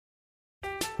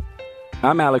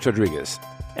I'm Alex Rodriguez.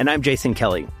 And I'm Jason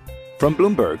Kelly. From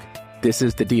Bloomberg, this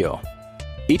is The Deal.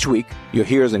 Each week, you'll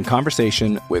hear us in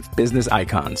conversation with business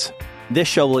icons. This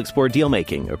show will explore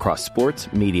deal-making across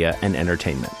sports, media, and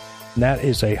entertainment. That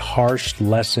is a harsh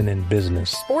lesson in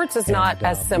business. Sports is not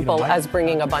as simple as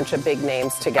bringing a bunch of big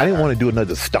names together. I didn't want to do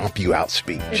another stomp you out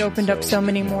speech. It opened up so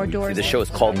many more doors. The show is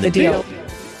called The Deal.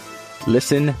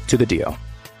 Listen to The Deal.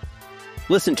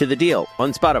 Listen to The Deal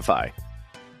on Spotify.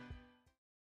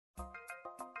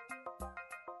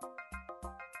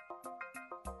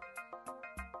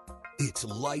 It's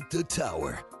Light the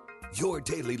Tower, your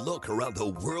daily look around the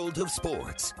world of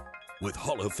sports. With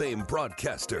Hall of Fame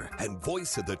broadcaster and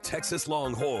voice of the Texas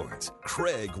Longhorns,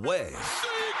 Craig Way.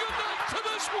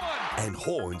 And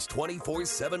Horns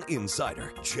 24/7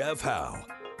 insider, Jeff Howe.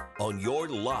 On your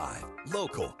live,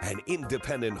 local, and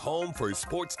independent home for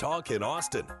sports talk in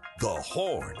Austin, The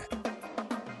Horn.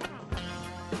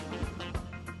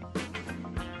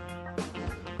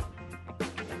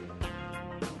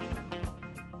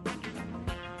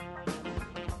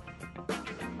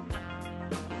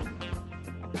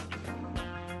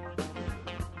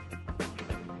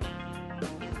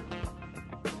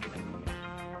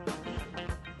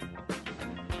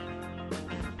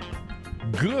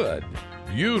 Good,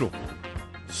 beautiful,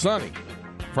 sunny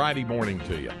Friday morning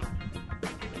to you.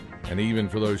 And even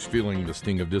for those feeling the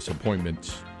sting of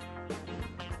disappointment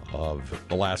of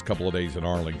the last couple of days in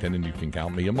Arlington, and you can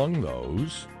count me among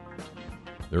those,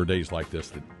 there are days like this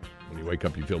that when you wake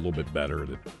up you feel a little bit better,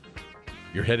 that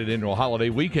you're headed into a holiday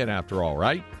weekend after all,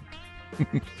 right?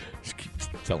 Just keep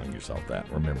telling yourself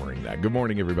that, remembering that. Good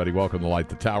morning, everybody. Welcome to Light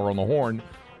the Tower on the Horn,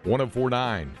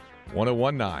 104.9,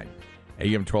 101.9,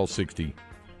 AM 1260.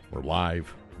 We're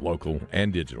live, local,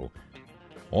 and digital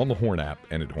on the Horn app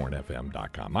and at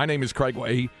hornfm.com. My name is Craig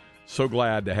Way. So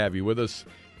glad to have you with us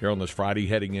here on this Friday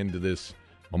heading into this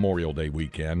Memorial Day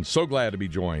weekend. So glad to be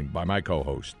joined by my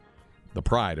co-host, the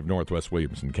pride of Northwest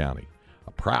Williamson County,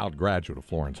 a proud graduate of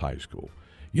Florence High School.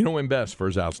 You know him best for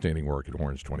his outstanding work at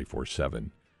Horns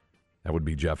 24/7. That would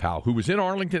be Jeff Howe, who was in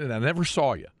Arlington, and I never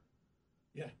saw you.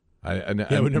 We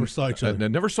never saw each other. I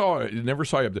never saw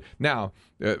you. Now,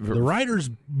 the writers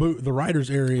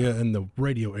area and the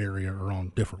radio area are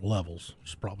on different levels. Which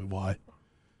is probably why.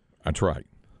 That's right.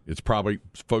 It's probably,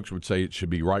 folks would say it should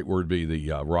be right where it'd be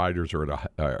the writers are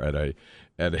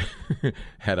at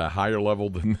a higher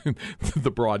level than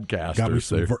the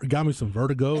broadcasters. Got me some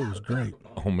vertigo. It was great.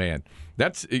 Oh man,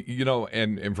 that's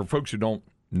and for folks who don't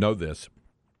know this.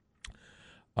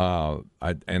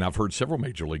 I've heard several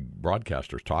major league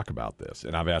broadcasters talk about this,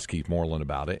 and I've asked Keith Moreland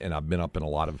about it, and I've been up in a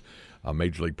lot of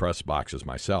major league press boxes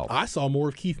myself. I saw more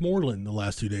of Keith Moreland the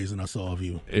last 2 days than I saw of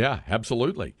you. Yeah,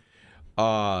 absolutely.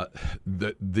 The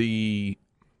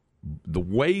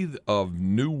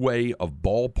new way of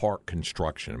ballpark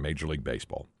construction in Major League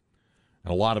Baseball,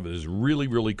 and a lot of it is really,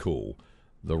 really cool.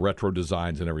 The retro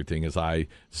designs and everything, as I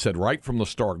said right from the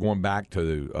start, going back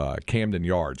to Camden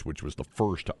Yards, which was the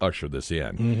first to usher this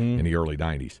in the early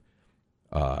 90s.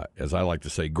 As I like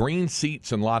to say, green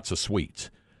seats and lots of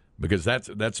suites, because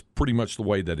that's pretty much the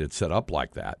way that it's set up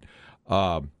like that.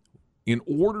 In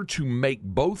order to make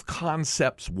both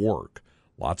concepts work,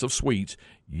 lots of suites,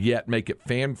 yet make it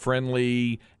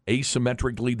fan-friendly,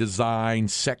 asymmetrically designed,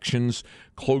 sections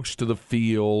close to the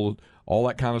field, all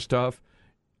that kind of stuff,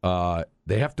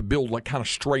 they have to build like kind of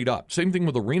straight up. Same thing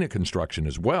with arena construction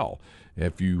as well.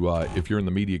 If you're in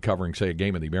the media covering, say, a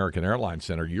game at the American Airlines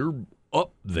Center, you're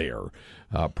up there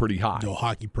pretty high. The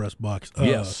hockey press box.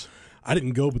 Yes. I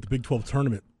didn't go, but the Big 12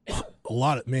 tournament,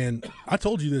 I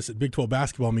told you this at Big 12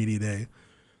 Basketball Media Day,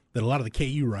 that a lot of the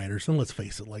KU writers, and let's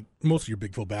face it, like most of your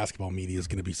Big 12 basketball media is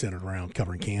going to be centered around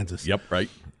covering Kansas. Yep, right.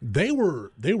 They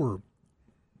were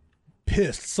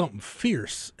pissed something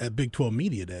fierce at Big 12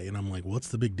 Media Day, and I'm like, what's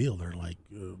the big deal? They're like,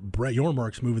 Brett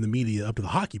Yormark's moving the media up to the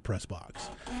hockey press box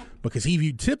because he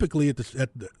viewed typically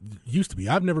used to be.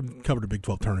 I've never covered a Big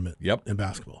 12 tournament in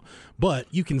basketball, but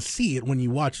you can see it when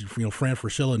you watch, Fran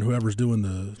Fraschilla and whoever's doing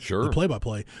the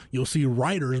play-by-play. You'll see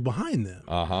writers behind them.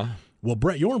 Well,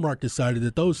 Brett Yormark decided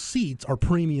that those seats are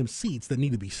premium seats that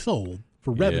need to be sold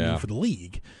for revenue for the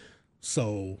league.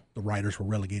 So the writers were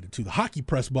relegated to the hockey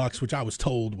press box, which I was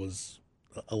told was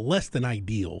a less than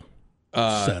ideal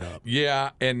setup.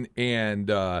 Yeah, and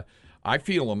I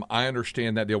feel them. I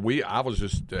understand that deal. I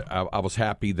was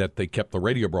happy that they kept the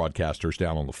radio broadcasters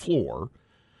down on the floor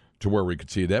to where we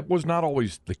could see. That was not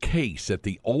always the case at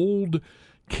the old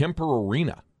Kemper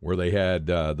Arena, where they had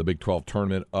the Big 12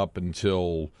 tournament up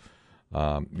until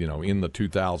in the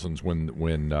 2000s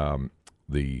when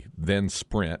the then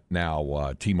Sprint,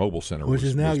 now T-Mobile Center, which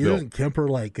is now, built. isn't Kemper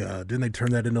like? Didn't they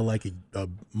turn that into like a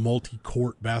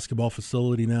multi-court basketball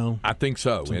facility now? I think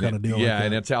so. Some kind of deal. Yeah, like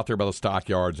and it's out there by the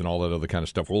stockyards and all that other kind of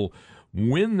stuff. Well,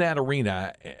 when that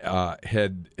arena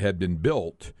had been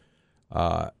built,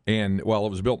 it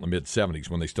was built in the mid-'70s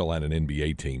when they still had an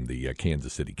NBA team, the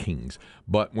Kansas City Kings.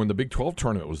 But when the Big 12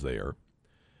 tournament was there,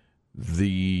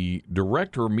 the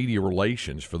director of media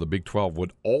relations for the Big 12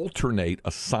 would alternate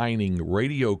assigning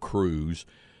radio crews,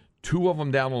 2 of them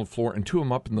down on the floor and 2 of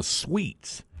them up in the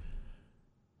suites.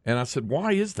 And I said,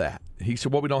 why is that? He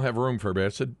said, well, we don't have room for everybody.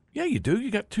 I said, yeah, you do.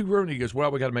 You got 2 rooms. He goes, well,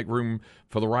 we got to make room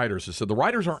for the writers. I said, the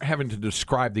writers aren't having to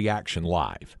describe the action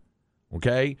live,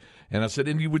 okay? And I said,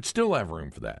 and you would still have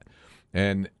room for that,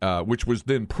 and which was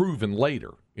then proven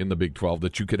later in the Big 12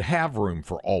 that you could have room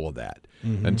for all of that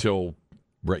until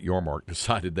Brett Yormark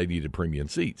decided they needed premium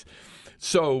seats.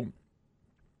 So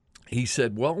he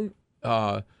said,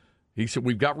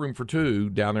 we've got room for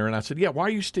 2 down there. And I said, yeah, why are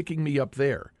you sticking me up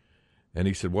there? And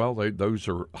he said, well, those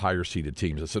are higher-seeded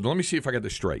teams. I said, let me see if I got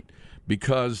this straight.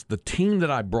 Because the team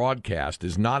that I broadcast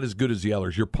is not as good as the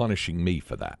others, you're punishing me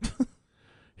for that.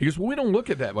 He goes, well, we don't look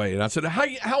at it that way. And I said,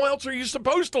 how else are you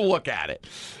supposed to look at it?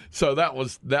 So that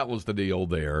was the deal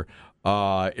there.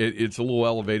 It's a little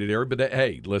elevated area, but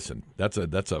hey, listen, that's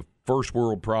a first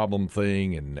world problem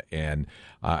thing, and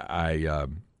I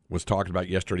was talking about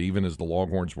yesterday, even as the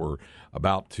Longhorns were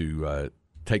about to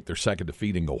take their second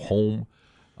defeat and go home.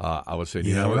 I was saying,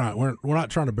 we're not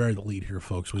trying to bury the lead here,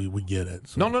 folks. We get it.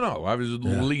 So. No. I was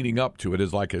leading up to it.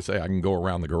 As like I say, I can go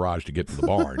around the garage to get to the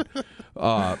barn.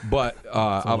 But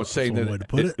I was saying that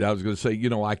I was going to say,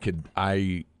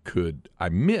 I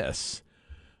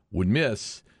would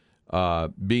miss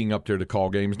being up there to call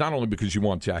games, not only because you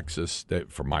want Texas,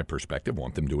 from my perspective,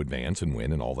 want them to advance and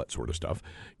win and all that sort of stuff.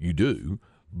 You do.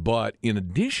 But in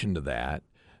addition to that,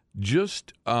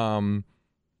 just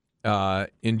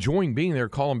enjoying being there,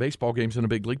 calling baseball games in a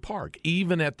big league park,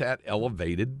 even at that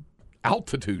elevated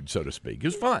altitude, so to speak. It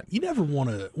was fun. You never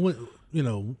want to, when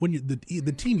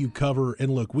the team you cover,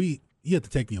 and look, you have to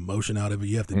take the emotion out of it.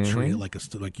 You have to treat it like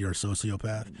you're a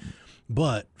sociopath.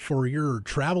 But for your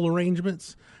travel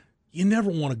arrangements, you never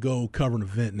want to go cover an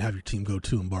event and have your team go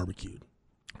to and barbecued.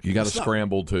 You got to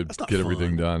scramble to get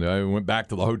everything done. I went back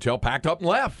to the hotel, packed up, and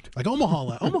left. Like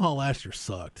Omaha last year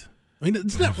sucked. I mean,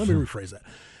 it's not. Let me rephrase that.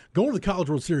 Going to the College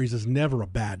World Series is never a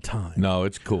bad time. No,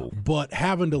 it's cool. But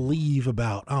having to leave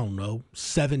about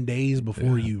 7 days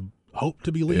before you hope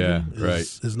to be leaving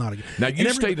is not a good. Now you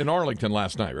stayed in Arlington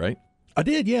last night, right? I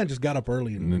did, yeah. Just got up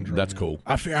early and that's cool.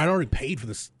 I'd already paid for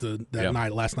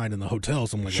night last night in the hotel,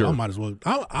 so I'm like, I might as well.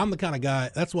 I'm the kind of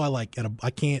guy. That's why, I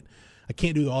can't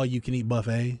do the all you can eat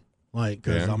buffet,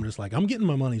 because I'm just like, I'm getting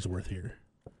my money's worth here.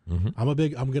 Mm-hmm. I'm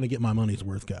going to get my money's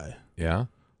worth guy. Yeah.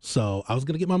 So I was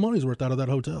going to get my money's worth out of that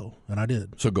hotel, and I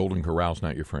did. So Golden Corral's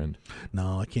not your friend?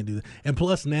 No, I can't do that. And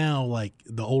plus now,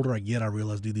 the older I get, I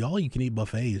realize, dude, the all you can eat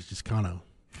buffet is just kind of.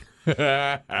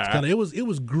 It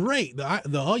was great.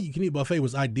 The all you can eat buffet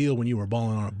was ideal when you were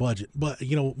balling on a budget. But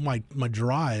my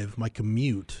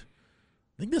commute,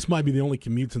 I think this might be the only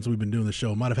commute since we've been doing the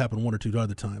show. It might have happened 1 or 2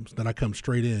 other times that I come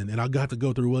straight in, and I got to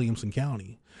go through Williamson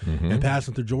County and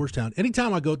passing through Georgetown.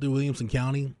 Anytime I go through Williamson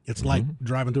County, it's like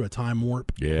driving through a time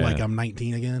warp. Yeah. Like I'm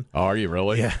 19 again. Oh, are you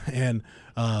really? Yeah, and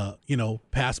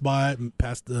past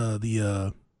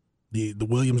the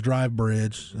Williams Drive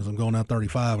Bridge as I'm going down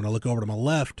 35, and I look over to my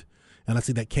left. And I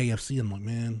see that KFC, and I'm like,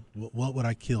 man, what would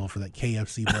I kill for that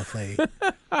KFC buffet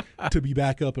to be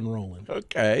back up and rolling?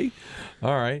 Okay.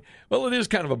 All right. Well, it is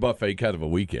kind of a buffet, kind of a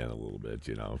weekend a little bit,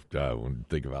 when you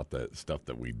think about the stuff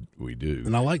that we do.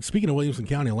 And speaking of Williamson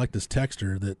County, I like this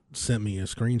texter that sent me a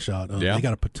screenshot of they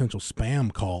got a potential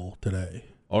spam call today.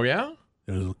 Oh, yeah?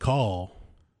 It was a call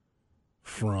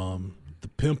from the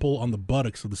pimple on the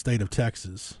buttocks of the state of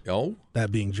Texas. Oh?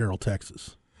 That being Gerald,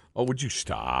 Texas. Oh, would you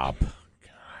stop?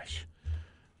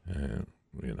 I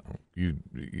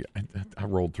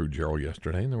rolled through Gerald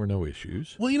yesterday, and there were no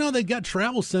issues. Well, they've got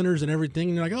travel centers and everything,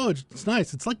 and you're like, oh, it's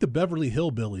nice. It's like the Beverly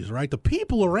Hillbillies, right? The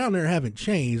people around there haven't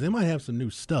changed. They might have some new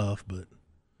stuff, but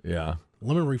yeah.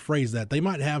 Let me rephrase that. They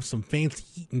might have some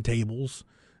fancy eating tables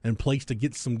and places to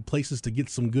get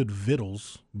some good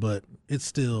victuals, but it's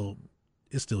still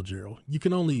Gerald. You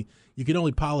can only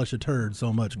polish a turd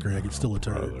so much, Craig. It's still a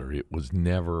turd. Brother, it was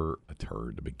never a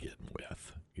turd to begin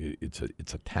with.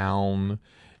 It's a town.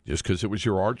 Just because it was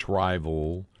your arch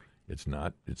rival It's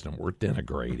not worth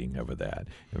denigrating over that.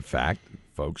 In fact,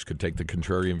 folks could take the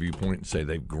contrarian viewpoint and say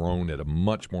they've grown at a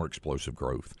much more explosive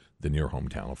growth than your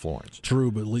hometown of Florence.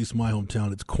 True, but at least my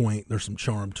hometown, it's quaint. There's some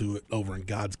charm to it over in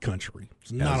God's country.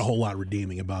 There's not a whole lot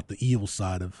redeeming about the evil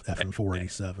side of FM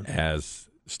 487. As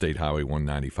State Highway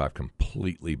 195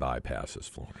 completely bypasses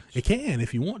Florence. It can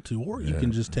if you want to, or you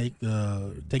can just take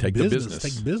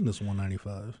business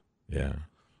 195. Yeah.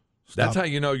 That's how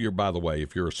you know by the way,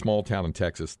 if you're a small town in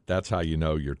Texas, that's how you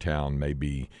know your town may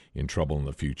be in trouble in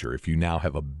the future. If you now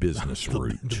have a business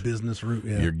route. The business route,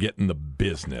 yeah. You're getting the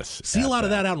business. See a lot of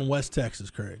that out in West Texas,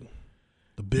 Craig.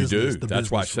 The business. You do.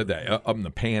 That's why I said that. Up in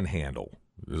the Panhandle,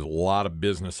 there's a lot of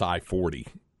business I-40.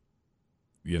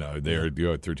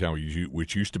 There through town,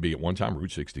 which used to be at one time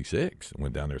Route 66.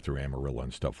 Went down there through Amarillo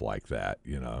and stuff like that,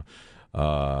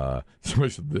 So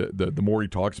the more he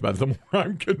talks about it, the more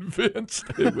I'm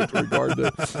convinced with regard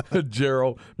to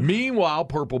Gerald. Meanwhile,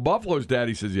 Purple Buffalo's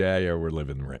daddy says, yeah, we're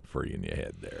living rent-free in your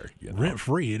head there.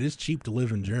 Rent-free? It is cheap to live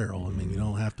in Gerald. I mean, you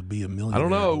don't have to be a millionaire. I don't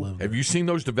know. To live have you seen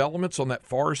those developments on that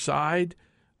far side?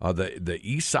 The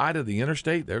east side of the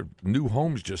interstate, there are new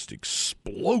homes just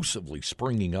explosively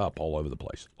springing up all over the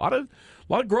place. A lot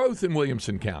of growth in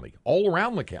Williamson County, all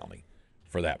around the county,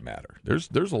 for that matter.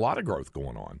 There's a lot of growth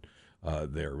going on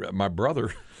there. My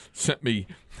brother sent me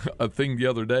a thing the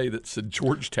other day that said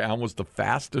Georgetown was the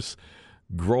fastest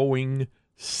growing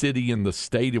city in the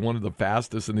state and one of the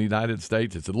fastest in the United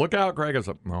States. It said, look out, Greg. I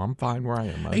said, no, I'm fine where I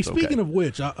am. Hey, speaking of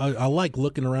which, I like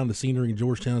looking around the scenery in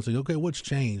Georgetown and saying, okay, what's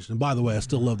changed? And by the way, I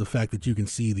still love the fact that you can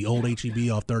see the old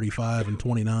HEB off 35 and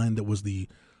 29 that was the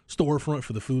storefront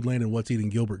for the Foodland and What's Eating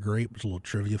Gilbert Grape. It's a little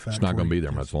trivia fact. It's not going to be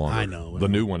there much longer. I know. The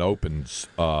new one opens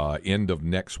end of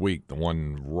next week. The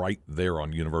one right there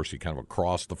on University, kind of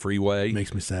across the freeway.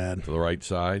 Makes me sad. To the right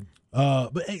side.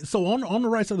 But hey, so on the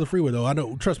right side of the freeway, though, I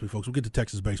know. Trust me, folks. We'll get to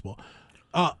Texas baseball.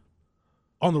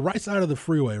 On the right side of the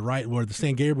freeway, right where the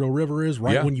San Gabriel River is,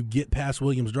 when you get past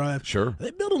Williams Drive, sure,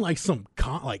 they're building like some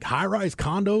high-rise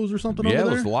condos or something. over there.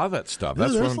 There's a lot of that stuff.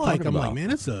 That's what I'm talking about. Like,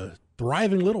 man, it's a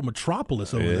thriving little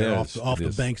metropolis over there off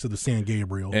the banks of the San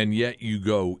Gabriel. And yet you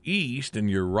go east, and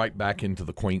you're right back into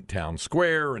the quaint town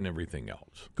square and everything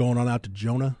else. Going on out to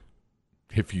Jonah.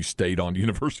 If you stayed on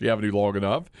University Avenue long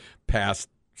enough, past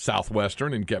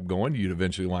Southwestern and kept going, you'd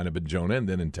eventually line up in Jonah and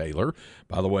then in Taylor.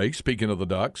 By the way, speaking of the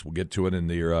Ducks, we'll get to it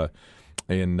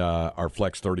in our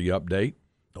Flex 30 update.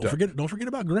 Don't forget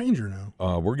about Granger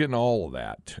now. We're getting all of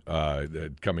that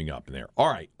coming up in there. All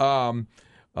right.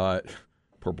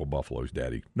 Purple Buffalo's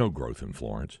daddy, no growth in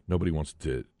Florence. Nobody wants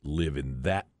to live in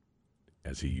that,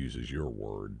 as he uses your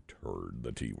word, turd,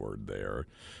 the T word there.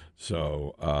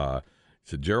 So,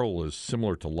 Gerald is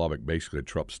similar to Lubbock, basically a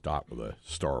truck stop with a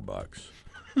Starbucks.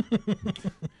 You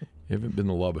haven't been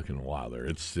to Lubbock in a while there.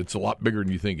 It's a lot bigger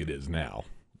than you think it is now.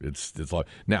 It's like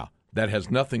now that has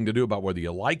nothing to do about whether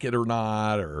you like it or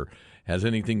not, or has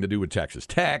anything to do with Texas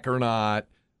Tech or not.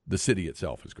 The city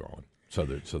itself is growing, so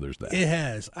there's that. It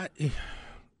has.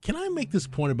 Can I make this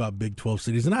point about Big 12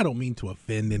 cities? And I don't mean to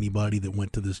offend anybody that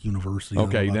went to this university.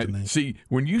 Okay, see,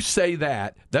 when you say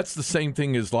that, that's the same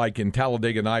thing as like in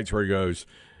Talladega Nights where he goes,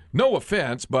 no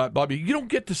offense, but Bobby, you don't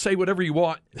get to say whatever you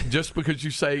want just because you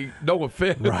say no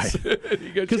offense. Right. He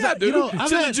goes, yeah, dude,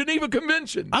 it's in the Geneva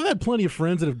Convention. I've had plenty of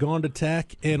friends that have gone to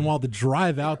Tech, and while the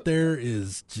drive out there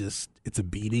is just, it's a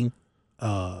beating,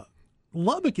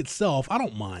 Lubbock itself, I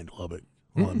don't mind Lubbock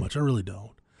all that much. I really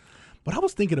don't. But I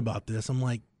was thinking about this. I'm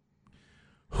like,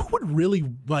 who would really,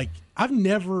 I've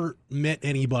never met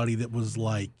anybody that was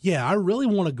like, yeah, I really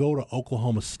want to go to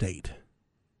Oklahoma State.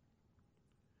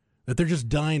 That they're just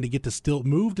dying to get to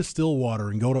move to Stillwater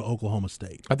and go to Oklahoma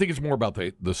State. I think it's more about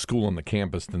the school and the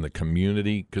campus than the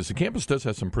community, because the campus does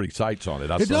have some pretty sites on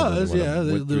it. It does, yeah.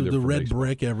 The red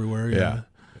brick everywhere, yeah.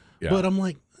 But I'm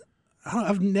like,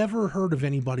 I've never heard of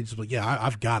anybody just like, yeah,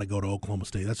 I've got to go to Oklahoma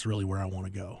State. That's really where I want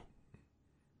to go.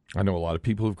 I know a lot of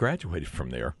people who've graduated from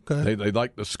there. Okay. They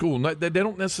like the school. They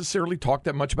don't necessarily talk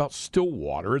that much about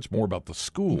Stillwater. It's more about the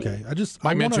school. Okay,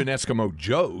 I mentioned Eskimo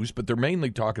Joe's, but they're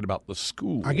mainly talking about the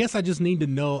school. I guess I just need to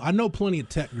know. I know plenty of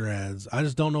Tech grads. I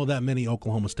just don't know that many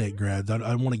Oklahoma State grads.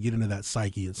 I want to get into that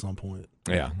psyche at some point.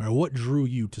 Yeah. Right, what drew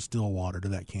you to Stillwater, to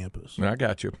that campus? I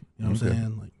got you. You know what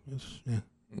I'm saying?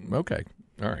 Okay.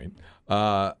 All right.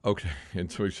 Okay.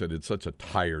 And so he said it's such a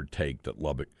tired take that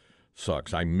Lubbock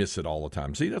sucks. I miss it all the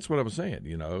time. See, that's what I was saying,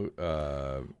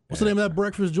 What's the name of that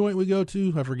breakfast joint we go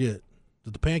to? I forget. Is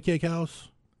it the Pancake House?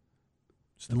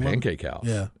 It's the Pancake House.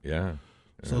 Yeah.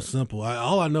 So simple.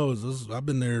 All I know is I've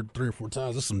been there 3 or 4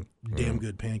 times. There's some damn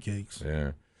good pancakes.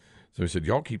 Yeah. So he said,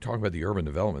 y'all keep talking about the urban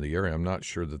development of the area. I'm not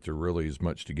sure that there really is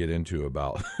much to get into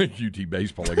about UT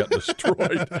baseball. They got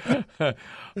destroyed.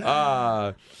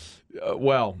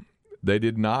 Well, they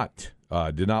did not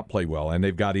play well, and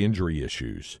they've got injury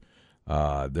issues.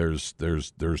 There's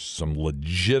some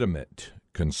legitimate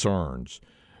concerns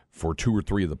for 2 or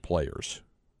 3 of the players,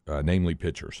 namely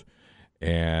pitchers.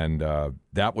 And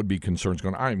that would be concerns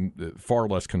going. I'm far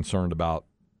less concerned about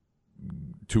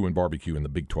 2 and barbecue in the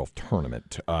Big 12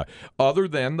 tournament, other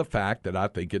than the fact that I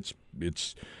think it's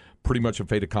pretty much a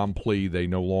fait accompli. They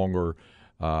no longer,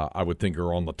 I would think,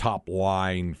 are on the top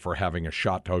line for having a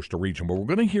shot to host a region. But we're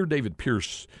going to hear David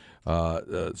Pierce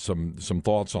some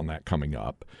thoughts on that coming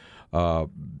up.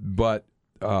 But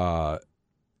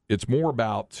it's more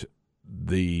about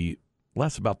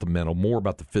less about the mental, more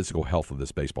about the physical health of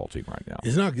this baseball team right now.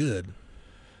 It's not good.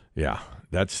 Yeah,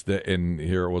 and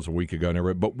here it was a week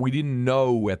ago, but we didn't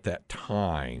know at that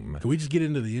time. Can we just get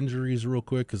into the injuries real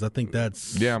quick? Because I think I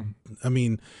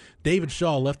mean, David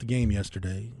Shaw left the game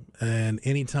yesterday, and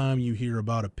anytime you hear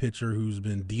about a pitcher who's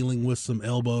been dealing with some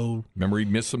elbow. Remember, he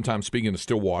missed some time, speaking of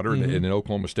Stillwater in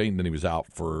Oklahoma State, and then he was out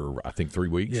for, I think, 3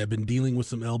 weeks. Yeah, been dealing with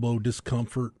some elbow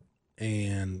discomfort,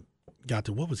 and got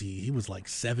to, what was he? He was like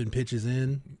 7 pitches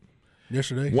in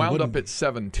yesterday. Wound up at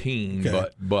 17, okay.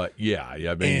 but yeah,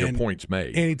 I mean, your point's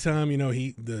made. Anytime,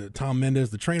 Tom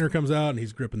Mendez, the trainer, comes out and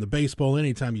he's gripping the baseball,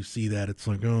 anytime you see that, it's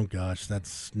like, oh gosh,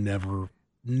 that's never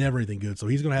anything good. So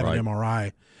he's going to have an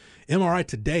MRI. MRI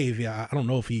today. I don't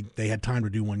know if they had time to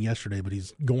do one yesterday, but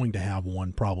he's going to have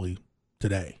one probably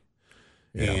today.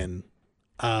 Yeah. And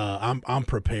I'm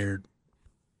prepared.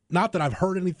 Not that I've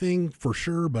heard anything for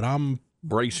sure, but I'm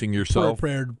bracing yourself.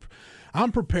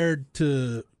 I'm prepared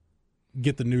to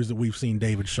get the news that we've seen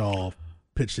David Shaw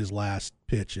pitch his last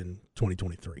pitch in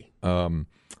 2023.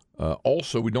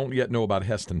 Also, we don't yet know about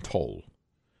Heston Toll,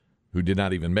 who did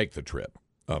not even make the trip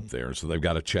up there, so they've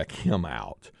got to check him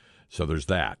out. So there's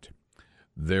that.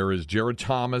 There is Jared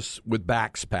Thomas with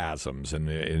back spasms, and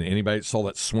anybody that saw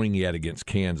that swing he had against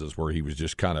Kansas where he was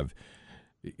just kind of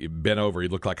bent over, he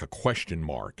looked like a question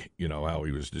mark, how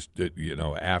he was just,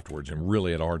 afterwards, and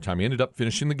really had a hard time. He ended up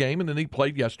finishing the game, and then he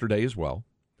played yesterday as well.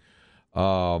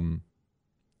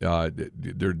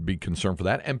 There'd be concern for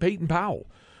that. And Peyton Powell,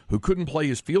 who couldn't play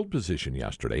his field position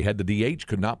yesterday, had the DH,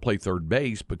 could not play third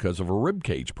base because of a rib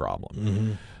cage problem.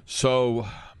 Mm-hmm. So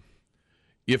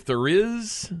if there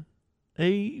is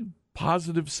a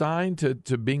positive sign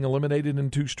to being eliminated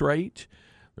in 2 straight,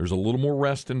 there's a little more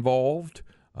rest involved.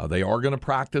 They are going to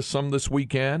practice some this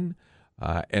weekend.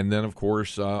 And then, of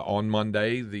course, on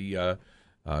Monday, the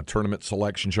tournament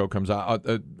selection show comes out.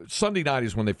 Sunday night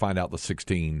is when they find out the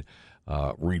 16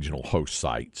 regional host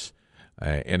sites.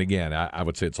 And again, I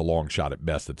would say it's a long shot at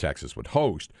best that Texas would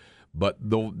host. But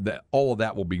all of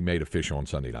that will be made official on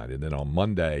Sunday night. And then on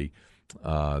Monday,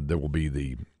 there will be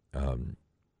there'll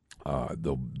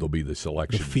be the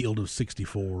selection. The field of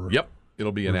 64. Yep.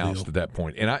 It'll be announced at that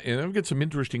point. And I'll get some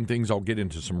interesting things. I'll get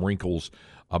into some wrinkles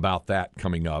about that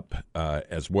coming up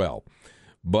as well.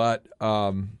 But,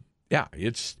 yeah,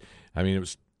 it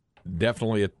was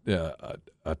definitely a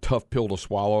tough pill to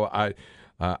swallow.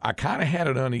 I kind of had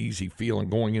an uneasy feeling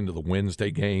going into the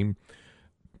Wednesday game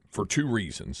for 2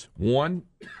 reasons. One,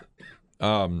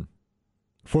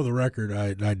 for the record,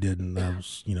 I didn't. I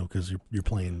was, because you're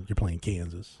playing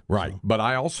Kansas, right? So. But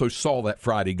I also saw that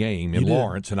Friday game in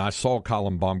Lawrence, and I saw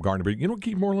Colin Baumgartner. But you know what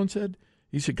Keith Moreland said?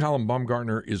 He said Colin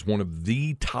Baumgartner is one of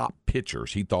the top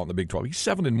pitchers he thought in the Big 12. He's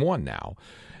 7-1 now,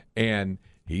 and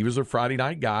he was a Friday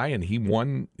night guy, and he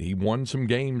won some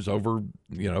games over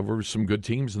some good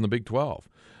teams in the Big 12,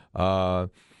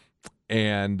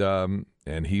 and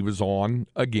he was on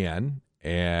again,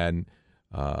 and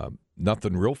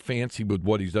nothing real fancy with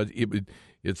what he's done.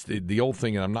 It's the old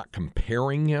thing, and I'm not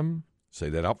comparing him. Say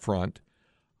that up front.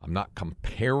 I'm not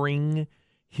comparing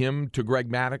him to Greg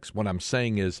Maddux. What I'm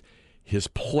saying is his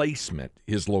placement,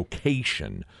 his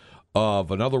location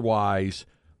of an otherwise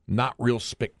not real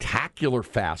spectacular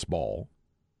fastball,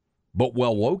 but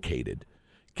well located,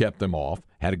 kept them off.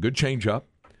 Had a good changeup.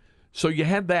 So you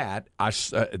had that. I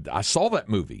saw that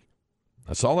movie.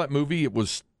 It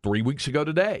was 3 weeks ago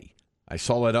today. I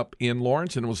saw that up in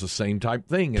Lawrence, and it was the same type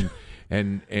thing.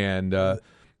 And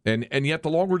yet the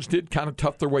Longhorns did kind of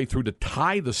tough their way through to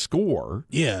tie the score.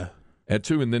 Yeah. At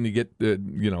 2, and then you get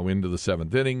into the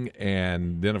 7th inning,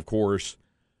 and then of course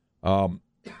you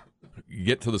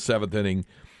get to the 7th inning,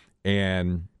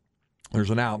 and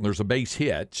there's an out, and there's a base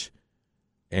hit,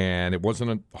 and it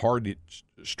wasn't a hard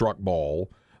struck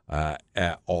ball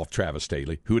off Travis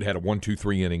Staley, who had a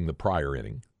 1-2-3 inning the prior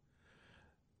inning.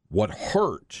 What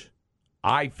hurt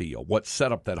I feel what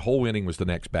set up that whole inning was the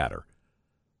next batter,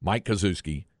 Mike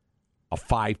Kozuski, a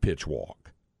 5-pitch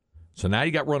walk. So now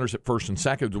you got runners at first and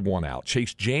second with 1 out.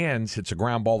 Chase Jans hits a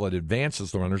ground ball that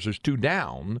advances the runners. There's 2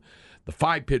 down. The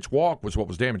 5-pitch walk was what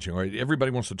was damaging. Right?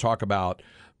 Everybody wants to talk about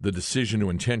the decision to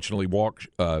intentionally walk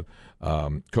Cody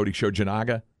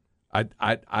Shojanaga.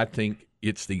 I think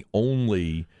it's the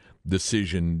only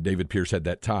decision David Pierce had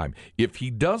that time. If he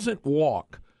doesn't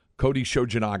walk Cody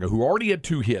Shojanaga, who already had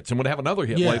 2 hits and would have another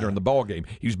hit later in the ballgame,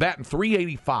 he was batting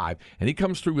 .385, and he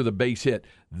comes through with a base hit.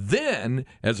 Then,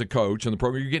 as a coach in the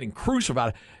program, you're getting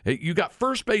crucified. You got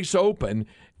first base open,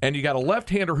 and you got a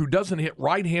left-hander who doesn't hit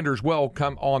right-handers well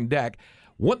come on deck.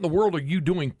 What in the world are you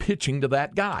doing pitching to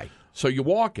that guy? So you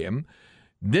walk him,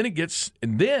 then you get a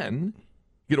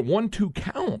 1-2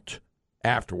 count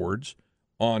afterwards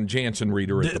on Jansen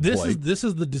Reeder at the plate. This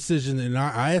is the decision, and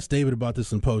I asked David about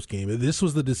this in postgame. This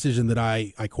was the decision that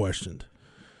I questioned.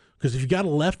 Because if you got a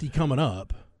lefty coming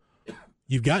up,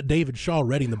 you've got David Shaw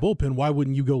ready in the bullpen, why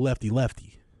wouldn't you go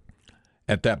lefty-lefty?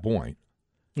 At that point.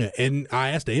 Yeah, and I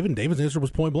asked David, and David's answer was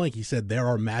point blank. He said, there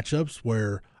are matchups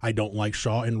where I don't like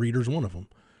Shaw, and Reeder's one of them.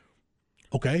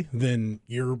 Okay, then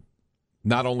you're...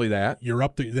 Not only that,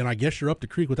 then I guess you're up the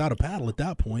creek without a paddle at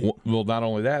that point. Well, not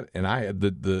only that, and I had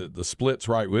the splits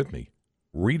right with me.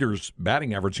 Reeder's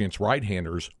batting average against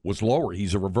right-handers was lower.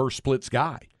 He's a reverse splits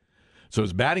guy. So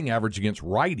his batting average against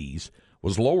righties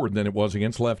was lower than it was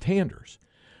against left-handers.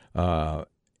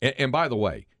 And by the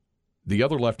way, the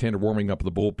other left-hander warming up in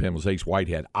the bullpen was Ace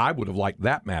Whitehead. I would have liked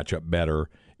that matchup better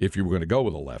if you were going to go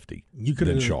with a lefty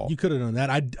than Shaw. You could have done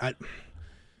that.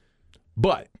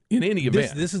 But in any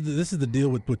event, this is the deal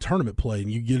with tournament play,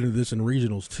 and you get into this in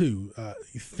regionals too.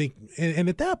 You think, and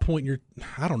at that point,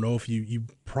 I don't know if you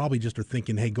probably just are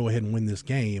thinking, hey, go ahead and win this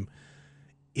game.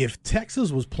 If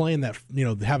Texas was playing that,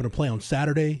 having to play on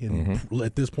Saturday, and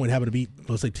at this point having to beat,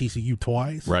 let's say, TCU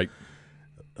twice, right?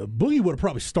 Boogie would have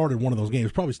probably started one of those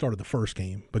games. Probably started the first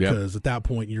game because at that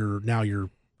point you're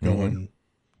going.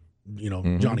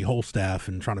 Johnny Holstaff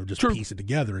and trying to just piece it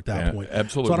together at that point.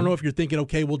 Absolutely. So I don't know if you're thinking,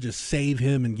 okay, we'll just save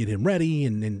him and get him ready,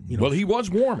 and Well, he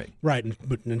was warming, right?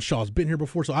 And Shaw's been here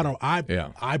before, so I don't.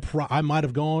 I might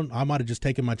have gone. I might have just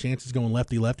taken my chances going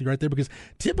lefty right there, because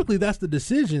typically that's the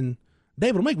decision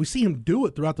David will make. We see him do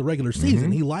it throughout the regular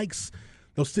season. He likes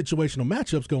those situational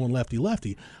matchups going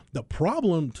lefty. The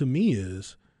problem to me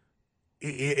is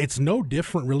it's no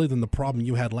different really than the problem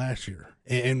you had last year.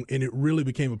 And it really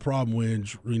became a problem when,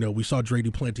 we saw Dre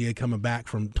Duplantier coming back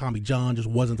from Tommy John, just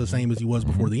wasn't the same as he was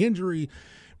before the injury.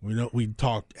 We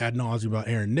talked ad nauseum about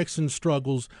Aaron Nixon's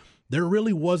struggles. There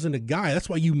really wasn't a guy. That's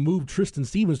why you moved Tristan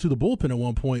Stevens to the bullpen at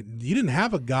one point. You didn't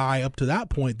have a guy up to that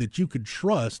point that you could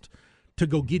trust to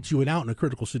go get you an out in a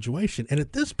critical situation. And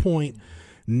at this point,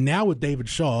 now with David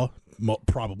Shaw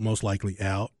probably most likely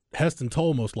out, Heston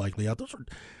Toll most likely out,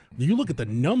 you look at the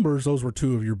numbers, those were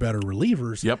 2 of your better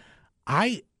relievers. Yep.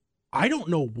 I don't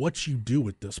know what you do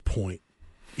at this point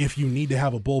if you need to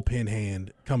have a bullpen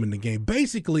hand come in the game.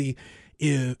 Basically,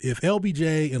 if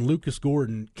LBJ and Lucas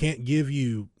Gordon can't give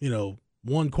you,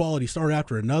 one quality start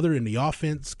after another, and the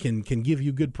offense can give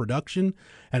you good production,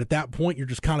 and at that point you're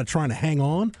just kind of trying to hang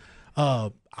on,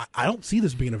 I don't see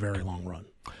this being a very long run.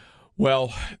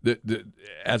 Well,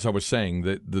 as I was saying,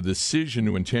 the decision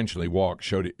to intentionally walk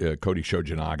Cody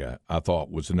Shojanaga, I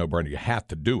thought, was a no-brainer. You have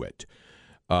to do it.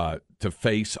 To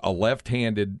face a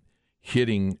left-handed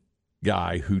hitting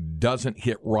guy who doesn't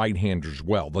hit right-handers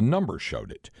well. The numbers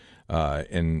showed it.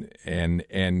 And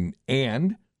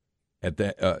at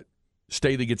that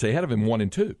Staley gets ahead of him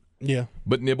 1-2. Yeah.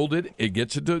 But nibbled it. It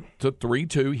gets it to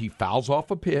 3-2. He fouls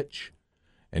off a pitch,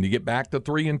 and you get back to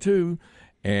 3-2.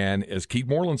 And as Keith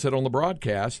Moreland said on the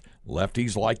broadcast,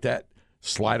 lefties like that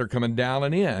slider coming down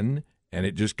and in, and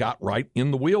it just got right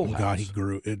in the wheelhouse. Oh God, he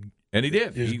grew it. And he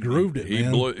did. He grooved it, he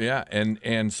man. Blew,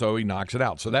 and so he knocks it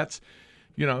out. So that's,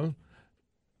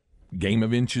 game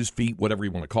of inches, feet, whatever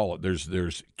you want to call it.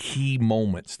 There's key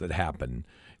moments that happen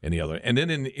in the other. And then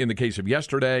in the case of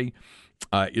yesterday,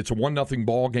 it's a 1-0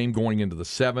 ball game going into the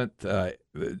 7th.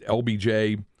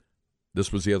 LBJ,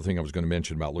 this was the other thing I was going to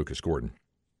mention about Lucas Gordon.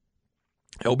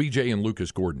 LBJ and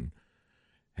Lucas Gordon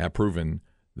have proven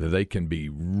that they can be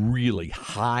really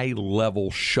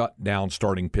high-level shutdown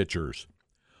starting pitchers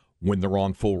when they're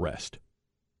on full rest.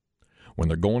 When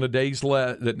they're going a day's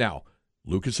now,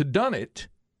 Lucas had done it.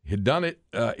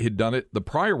 The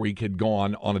prior week, had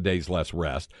gone on a day's less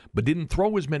rest, but didn't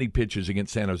throw as many pitches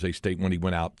against San Jose State when he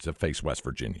went out to face West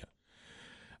Virginia.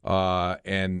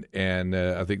 And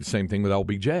I think the same thing with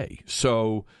LBJ.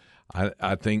 So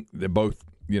I think they're both,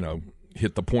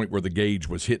 hit the point where the gauge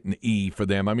was hitting E for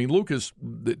them. I mean, Lucas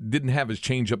didn't have his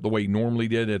changeup the way he normally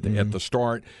did at the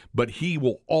start, but he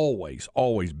will always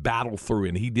battle through,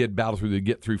 and he did battle through to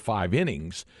get through 5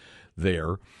 innings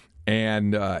there.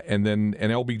 And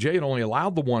LBJ had only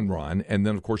allowed the 1 run, and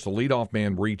then, of course, the leadoff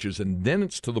man reaches, and then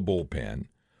it's to the bullpen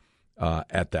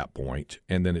at that point,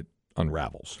 and then it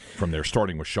unravels from there,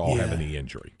 starting with Shaw having the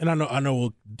injury. And I know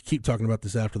we'll keep talking about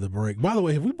this after the break. By the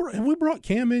way, have we brought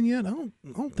Cam in yet? I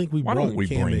don't think we. Why brought don't we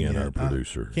Cam bring in yet. our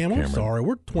producer? Cam, I'm Cameron sorry,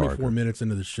 we're 24 Barker. minutes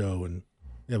into the show and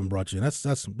we haven't brought you in.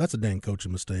 That's a dang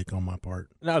coaching mistake on my part.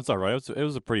 No, it's all right. It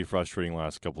was a pretty frustrating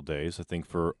last couple days, I think,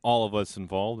 for all of us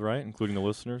involved, right, including the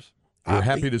listeners. We're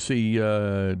happy to see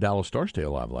Dallas Stars stay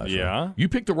alive last night. You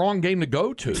picked the wrong game to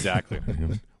go to. Exactly.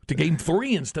 To game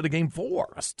 3 instead of game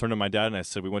 4. I turned to my dad and I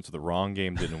said, we went to the wrong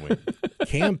game, didn't we?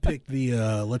 Cam picked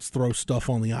the let's throw stuff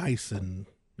on the ice and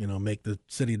make the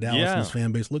city of Dallas and his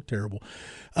fan base look terrible.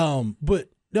 But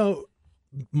no,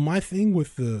 my thing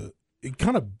with the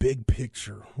kind of big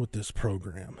picture with this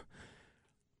program,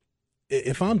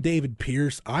 if I'm David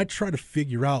Pierce, I try to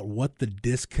figure out what the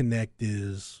disconnect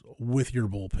is with your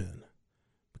bullpen.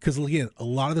 Because, again, a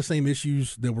lot of the same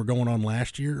issues that were going on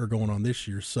last year are going on this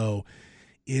year. So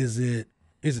is it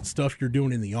stuff you're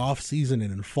doing in the off season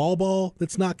and in fall ball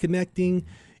that's not connecting?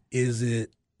 Is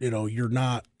it,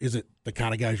 is it the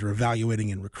kind of guys you're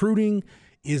evaluating and recruiting?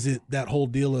 Is it that whole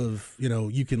deal of,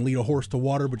 you can lead a horse to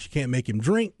water, but you can't make him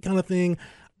drink kind of thing?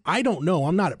 I don't know.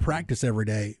 I'm not at practice every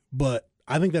day, but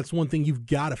I think that's one thing you've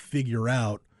got to figure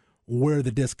out, where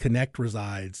the disconnect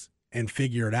resides, and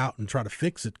figure it out and try to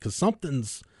fix it, because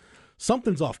something's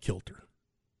off kilter.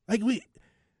 Like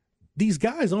these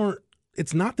guys aren't.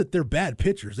 It's not that they're bad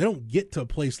pitchers. They don't get to a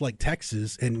place like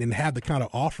Texas and have the kind of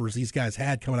offers these guys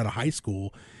had coming out of high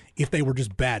school if they were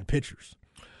just bad pitchers.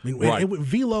 I mean, right. With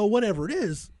velo, whatever it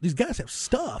is, these guys have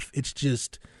stuff. It's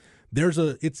just there's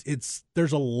a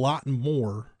lot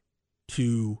more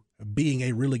to being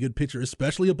a really good pitcher,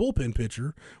 especially a bullpen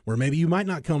pitcher, where maybe you might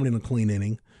not come in a clean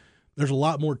inning. There's a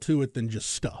lot more to it than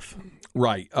just stuff.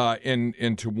 Right.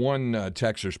 And to one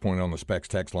texter's point on the Specs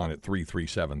text line at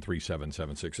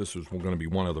 337-3776, this was going to be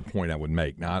one other point I would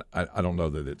make. Now, I don't know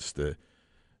that it's the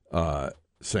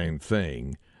same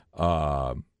thing.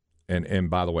 And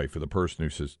by the way, for the person who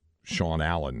says Sean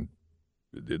Allen,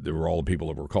 there were all the people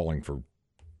that were calling for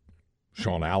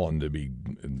Sean Allen to be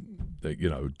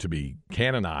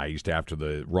canonized after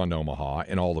the run to Omaha,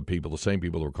 and all the same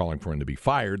people that were calling for him to be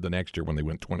fired the next year when they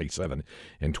went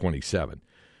 27-27.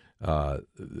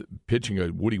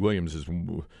 Pitching, Woody Williams has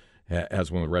one of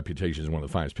the reputations as one of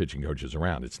the finest pitching coaches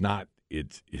around. It's not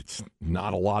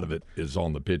a lot of it is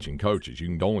on the pitching coaches. You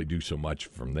can only do so much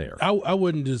from there. I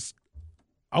wouldn't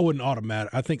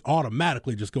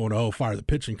automatically just going, fire the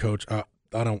pitching coach. I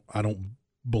don't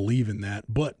believe in that,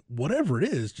 but whatever it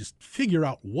is, just figure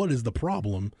out what is the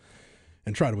problem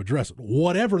and try to address it,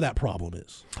 whatever that problem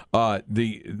is.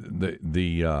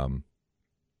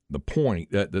 The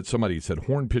point that somebody said,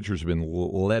 Horn pitchers have been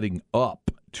letting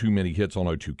up too many hits on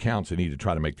 0-2 counts. They need to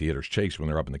try to make the hitters chase when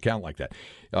they're up in the count like that.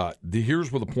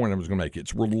 Here's where the point I was going to make.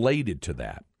 It's related to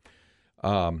that.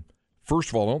 First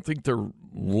of all, I don't think they're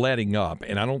letting up,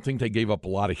 and I don't think they gave up a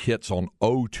lot of hits on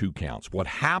 0-2 counts. What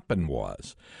happened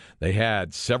was they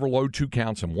had several 0-2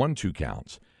 counts and 1-2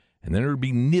 counts, and then there would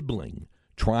be nibbling,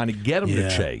 trying to get them to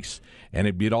chase, and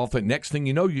it'd be off. The next thing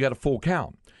you know, you got a full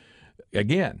count.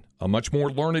 Again, a much more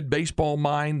learned baseball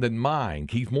mind than mine,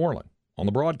 Keith Moreland, on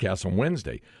the broadcast on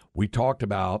Wednesday, we talked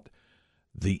about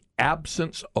the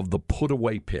absence of the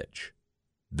put-away pitch.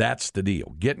 That's the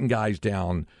deal. Getting guys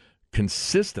down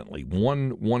consistently,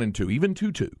 1-2, even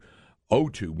 2-2,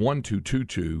 0-2, 1-2,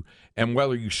 2-2, and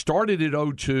whether you started at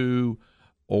 0-2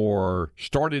 or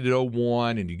started at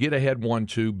 0-1 and you get ahead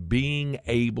 1-2, being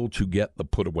able to get the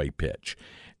put-away pitch.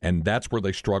 And that's where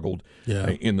they struggled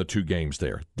in the 2 games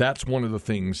there. That's one of the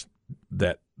things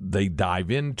that they dive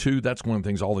into. That's one of the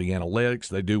things, all the analytics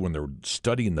they do when they're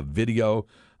studying the video.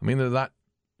 I mean, they're not,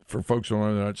 for folks who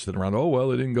are not sitting around,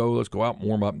 it didn't go, let's go out and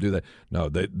warm up and do that. No,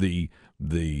 the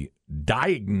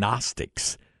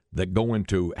diagnostics that go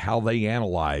into how they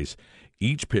analyze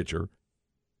each pitcher,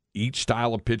 each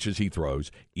style of pitches he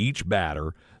throws, each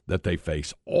batter that they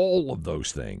face, all of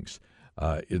those things.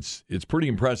 It's pretty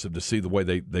impressive to see the way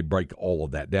they break all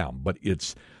of that down. But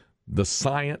it's the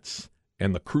science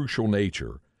and the crucial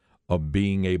nature of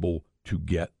being able to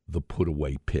get the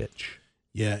put-away pitch.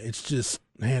 Yeah, it's just,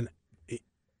 man,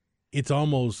 it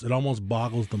almost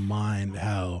boggles the mind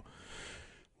how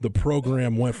the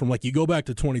program went from, like, you go back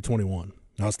to 2021.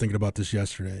 I was thinking about this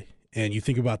yesterday, And you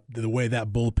think about the way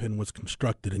that bullpen was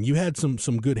constructed, and you had some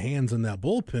good hands in that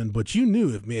bullpen, but you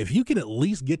knew if you can at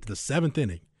least get to the 7th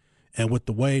inning, and with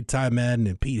the way Ty Madden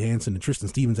and Pete Hansen and Tristan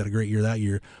Stevens had a great year that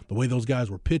year, the way those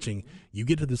guys were pitching, you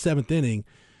get to the 7th inning,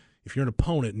 if you're an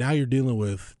opponent, now you're dealing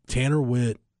with Tanner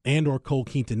Witt and or Cole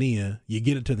Quintanilla. You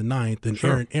get it to the 9th, and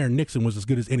Sure. Aaron Nixon was as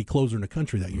good as any closer in the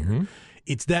country that year. Mm-hmm.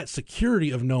 It's that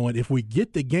security of knowing if we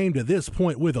get the game to this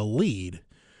point with a lead,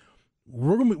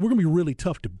 we're gonna be really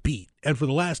tough to beat. And for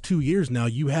the last 2 years now,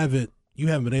 you haven't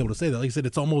been able to say that. Like I said,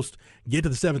 it's almost get to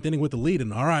the 7th inning with the lead,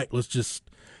 and all right, let's just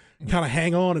kind of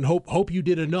hang on and hope you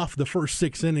did enough the first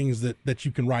 6 innings that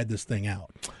you can ride this thing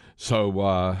out.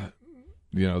 So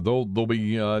they'll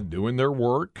be doing their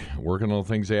working on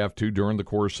things they have to during the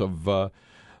course of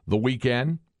the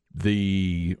weekend.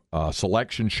 The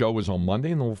selection show is on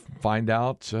Monday, and they'll find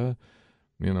out.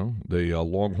 The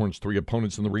Longhorns' 3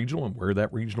 opponents in the regional and where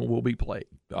that regional will be played.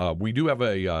 We do have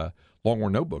a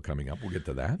Longhorn notebook coming up. We'll get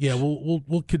to that. Yeah,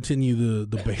 we'll continue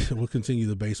we'll continue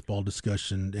the baseball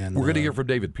discussion, and we're going to hear from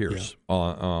David Pierce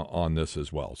on this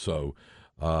as well. So,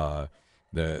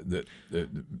 the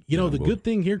good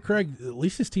thing here, Craig, at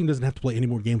least his team doesn't have to play any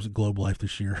more games at Globe Life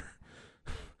this year.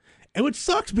 And which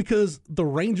sucks because the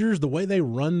Rangers, the way they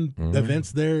run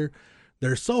events there.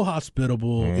 They're so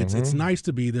hospitable. It's nice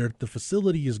to be there. The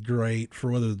facility is great for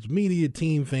whether it's media,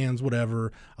 team, fans,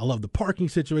 whatever. I love the parking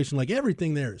situation. Like,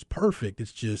 everything there is perfect.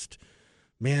 It's just,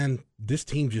 man, this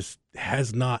team just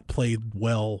has not played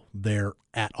well there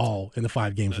at all in the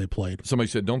 5 games they played. Somebody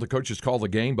said, don't the coaches call the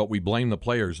game, but we blame the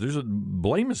players.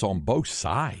 Blame is on both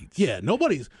sides. Yeah,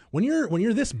 when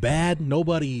you're this bad,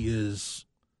 nobody's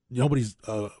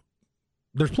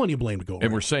there's plenty of blame to go around.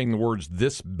 And we're saying the words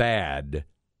 "this bad"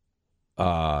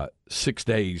 6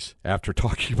 days after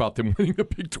talking about them winning the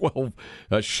Big 12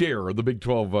 share of the Big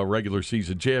 12 regular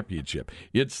season championship.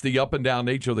 It's the up and down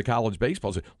nature of the college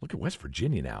baseball. Look at West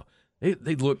Virginia now.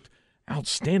 They looked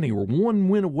outstanding. We're 1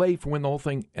 win away from winning the whole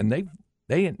thing, and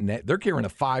they're carrying a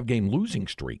 5-game losing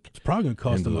streak. It's probably going to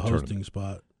cost them a hosting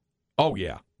spot. Oh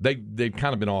yeah, they've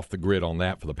kind of been off the grid on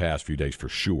that for the past few days for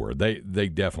sure. They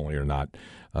definitely are not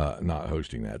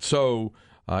hosting that. So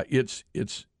it's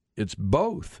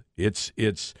both. It's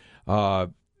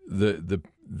the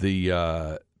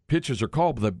pitches are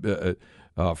called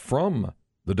from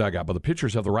the dugout, but the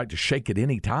pitchers have the right to shake at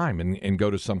any time and go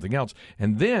to something else.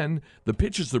 And then the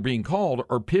pitches that are being called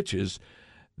are pitches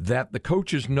that the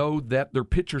coaches know that their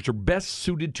pitchers are best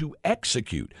suited to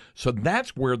execute. So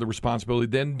that's where the responsibility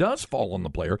then does fall on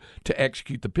the player to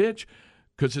execute the pitch,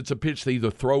 because it's a pitch they either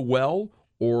throw well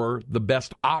or the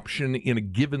best option in a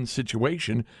given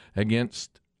situation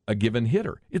against a given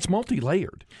hitter. It's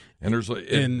multi-layered, and there's that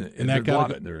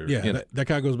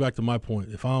kind of goes back to my point.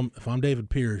 If I'm David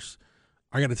Pierce,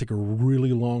 I got to take a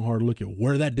really long, hard look at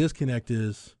where that disconnect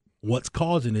is, what's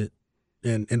causing it,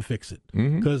 and fix it.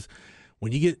 Because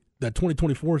when you get that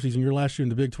 2024 season, your last year in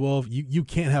the Big 12, you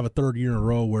can't have a third year in a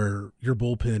row where your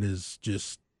bullpen is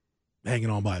just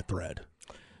hanging on by a thread.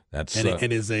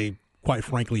 It is quite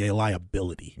frankly a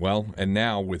liability. Well, and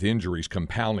now with injuries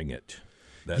compounding it.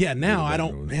 Now I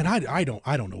don't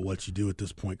know what you do at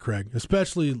this point, Craig.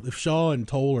 Especially if Shaw and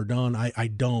Toll are done, I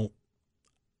don't.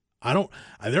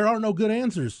 There are no good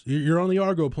answers. You're on the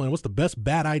Argo plan. What's the best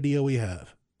bad idea we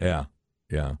have? Yeah.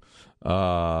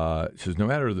 It says no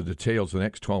matter the details, the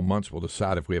next 12 months will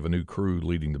decide if we have a new crew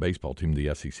leading the baseball team to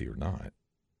the SEC or not.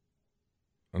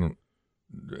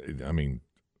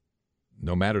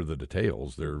 No matter the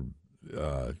details,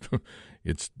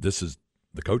 this is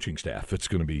the coaching staff that's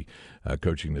going to be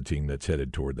coaching the team that's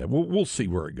headed toward that. We'll see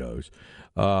where it goes.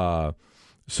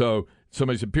 So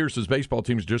somebody said Pierce's baseball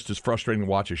team is just as frustrating to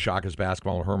watch as Shaka's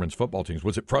basketball and Herman's football teams.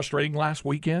 Was it frustrating last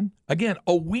weekend? Again,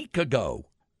 a week ago.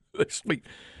 This week.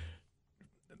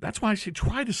 That's why I say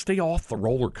try to stay off the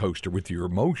roller coaster with your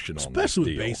emotion on this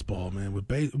especially deal. with baseball, man.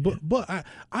 But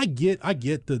I get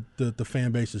the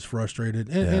fan base is frustrated,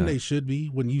 and they should be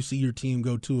when you see your team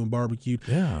go 2 and barbecued.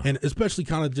 Yeah, and especially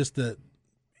kind of just the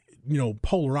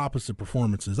polar opposite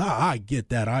performances. I get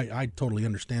that. I totally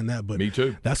understand that. But me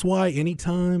too. That's why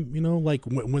anytime like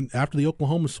when after the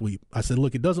Oklahoma sweep, I said,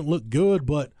 look, it doesn't look good,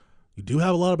 but you do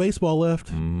have a lot of baseball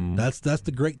left. That's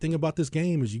the great thing about this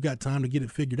game is you got time to get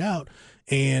it figured out.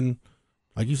 And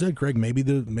like you said, Craig,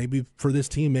 maybe for this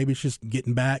team, maybe it's just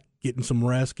getting back, getting some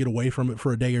rest, get away from it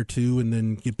for a day or two, and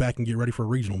then get back and get ready for a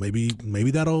regional. Maybe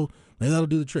that'll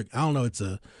do the trick. I don't know. It's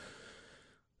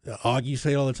Augie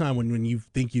say it all the time, when you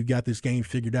think you've got this game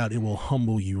figured out, it will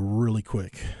humble you really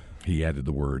quick. He added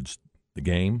the words, the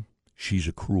game, she's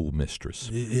a cruel mistress.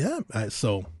 Yeah,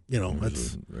 so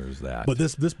there's that. But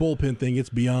this bullpen thing,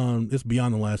 it's beyond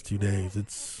the last 2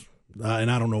 days.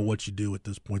 And I don't know what you do at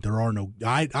this point. There are no.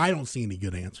 I don't see any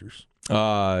good answers.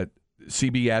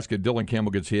 CB asked if Dylan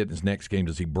Campbell gets hit in his next game,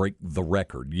 does he break the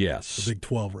record? Yes. The Big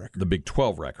 12 record. The Big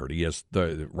 12 record. He has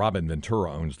Robin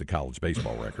Ventura owns the college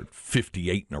baseball record.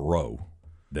 58 in a row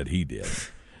that he did.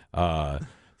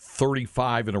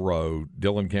 35 in a row.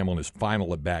 Dylan Campbell in his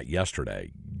final at bat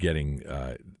yesterday, getting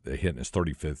a hit in his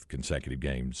 35th consecutive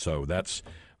game. So that's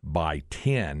by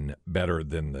 10 better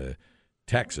than the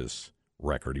Texas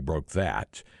record. He broke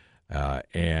that.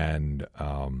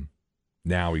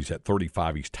 Now he's at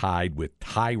 35. He's tied with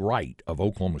Ty Wright of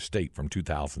Oklahoma State from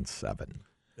 2007.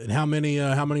 And how many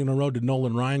in a row did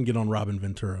Nolan Ryan get on Robin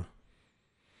Ventura?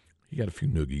 He got a few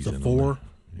noogies in 4? on that.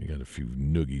 He got a few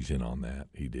noogies in on that.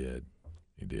 He did.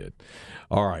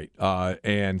 All right.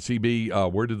 And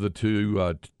CB, where did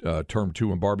the term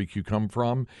 2 and barbecue come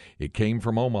from? It came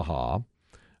from Omaha.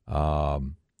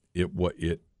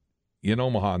 In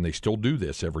Omaha, and they still do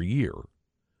this every year.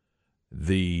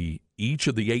 Each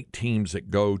of the 8 teams that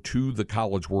go to the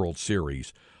College World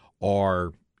Series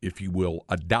are, if you will,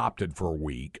 adopted for a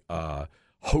week,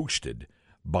 hosted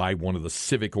by one of the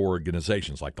civic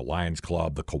organizations like the Lions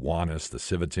Club, the Kiwanis, the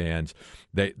Civitans.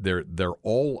 They're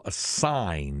all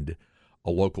assigned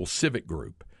a local civic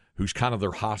group who's kind of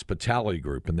their hospitality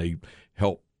group, and they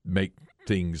help make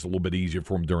things a little bit easier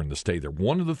for them during the stay there.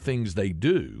 One of the things they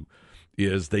do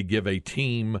is they give a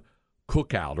team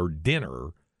cookout or dinner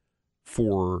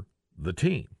for the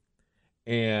team.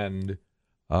 And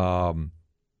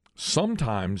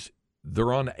sometimes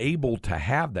they're unable to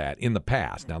have that in the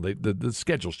past. Now, the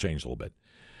schedule's changed a little bit.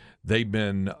 They've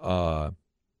been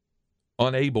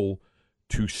unable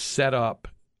to set up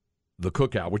the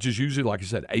cookout, which is usually, like I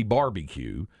said, a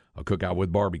cookout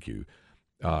with barbecue,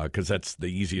 because that's the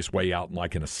easiest way out,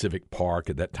 like in a civic park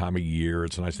at that time of year.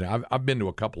 It's a nice thing. I've been to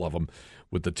a couple of them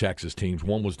with the Texas teams.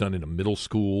 One was done in a middle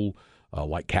school,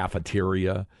 like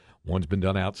cafeteria. One's been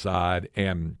done outside,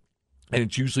 and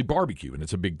it's usually barbecue, and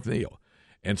it's a big deal.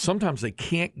 And sometimes they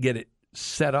can't get it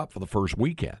set up for the first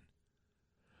weekend.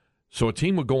 So a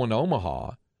team would go into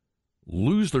Omaha,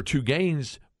 lose their 2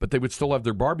 games, but they would still have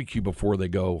their barbecue before they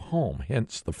go home,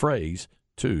 hence the phrase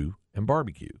 2 and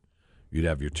barbecue. You'd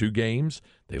have your 2 games.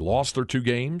 They lost their 2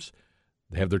 games.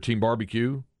 They have their team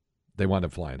barbecue. They wind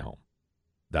up flying home.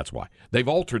 That's why. They've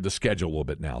altered the schedule a little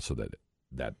bit now so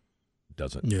that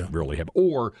doesn't really have.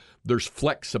 Or there's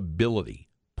flexibility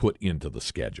put into the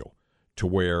schedule to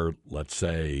where, let's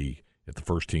say, if the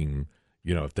first team,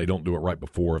 if they don't do it right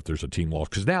before, if there's a team loss,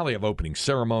 because now they have opening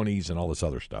ceremonies and all this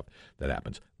other stuff that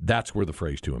happens. That's where the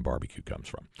phrase 2 and barbecue comes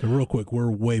from. So real quick, we're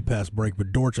way past break,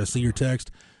 but Dortch, I see your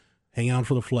text. Hang on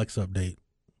for the flex update.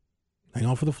 Hang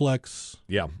on for the flex.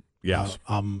 Yeah. Yes.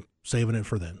 I'm saving it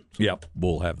for then. Yep,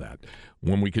 we'll have that.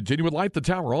 When we continue with Light the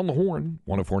Tower on the Horn,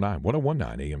 104.9, 101.9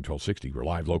 AM 1260. We're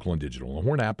live, local, and digital on the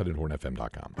Horn app and at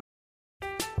hornfm.com.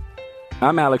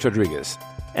 I'm Alex Rodriguez.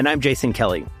 And I'm Jason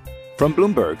Kelly. From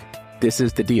Bloomberg, this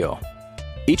is The Deal.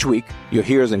 Each week, you'll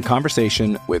hear us in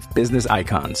conversation with business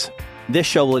icons. This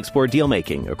show will explore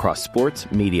deal-making across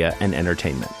sports, media, and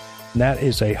entertainment. That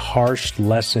is a harsh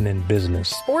lesson in business.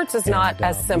 Sports is not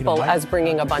as simple as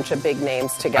bringing a bunch of big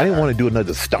names together. I didn't want to do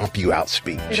another stomp you out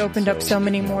speech. It opened up so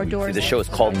many more doors. The show is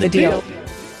called The Deal.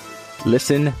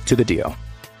 Listen to The Deal.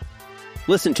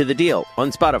 Listen to The Deal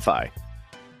on Spotify.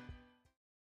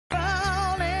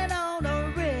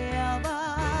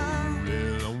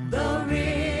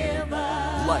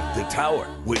 Light the Tower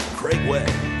with Craig Way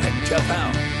and Jeff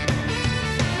Howe.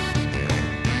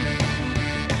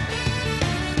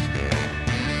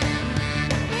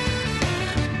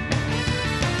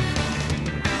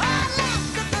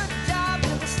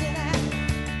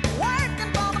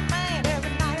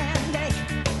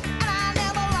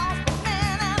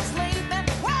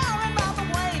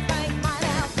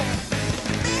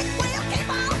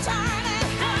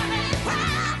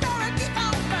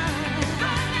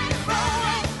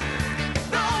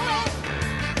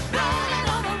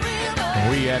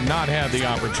 We had not had the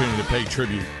opportunity to pay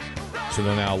tribute to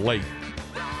the now late,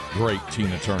 great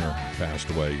Tina Turner, passed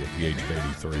away at the age of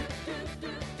 83.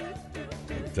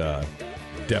 But,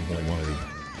 definitely one of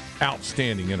the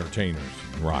outstanding entertainers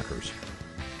and rockers.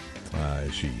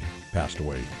 She passed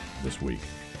away this week.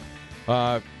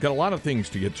 Got a lot of things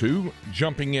to get to.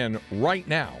 Jumping in right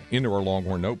now into our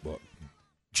Longhorn Notebook.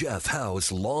 Jeff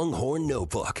Howe's Longhorn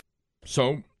Notebook.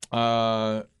 So,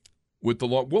 with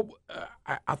the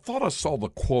I thought I saw the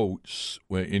quotes,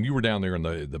 and you were down there in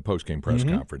the post-game press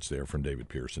conference there from David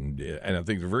Pearson, and I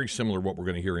think they're very similar to what we're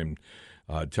going to hear him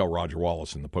tell Roger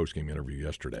Wallace in the post-game interview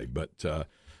yesterday. But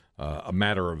a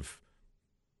matter of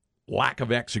lack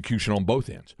of execution on both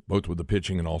ends, both with the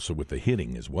pitching and also with the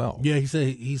hitting as well. Yeah,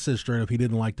 he said straight up he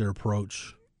didn't like their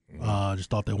approach. Just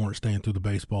thought they weren't staying through the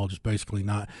baseball, just basically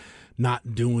not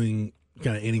doing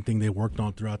kind of anything they worked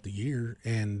on throughout the year.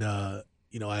 And I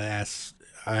asked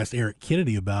Eric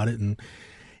Kennedy about it, and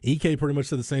EK pretty much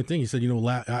said the same thing. He said,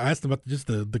 I asked him about just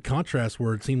the contrast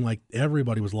where it seemed like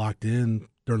everybody was locked in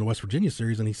during the West Virginia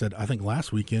series, and he said, I think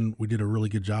last weekend we did a really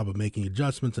good job of making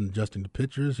adjustments and adjusting to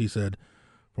pitchers. He said,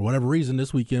 for whatever reason,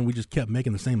 this weekend we just kept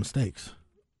making the same mistakes.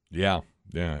 Yeah,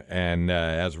 and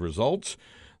as a result,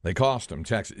 they cost them.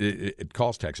 It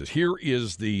cost Texas. Here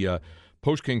is the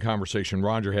post-game conversation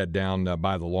Roger had down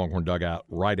by the Longhorn dugout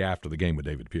right after the game with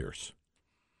David Pierce.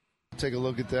 Take a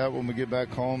look at that when we get back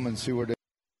home and see where they.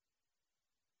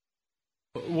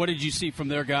 What did you see from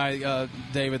their guy,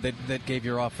 David, that gave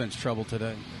your offense trouble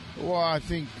today? Well, I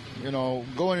think,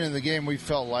 going into the game, we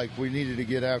felt like we needed to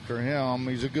get after him.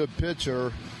 He's a good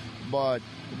pitcher, but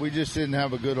we just didn't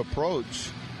have a good approach.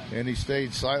 And he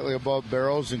stayed slightly above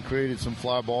barrels and created some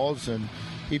fly balls, and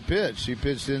he pitched. He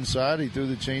pitched inside. He threw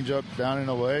the changeup down and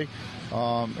away,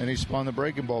 and he spun the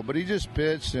breaking ball. But he just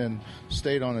pitched and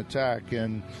stayed on attack.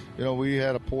 And, we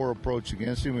had a poor approach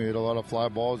against him. We had a lot of fly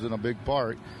balls in a big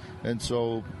park. And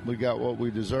so we got what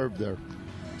we deserved there.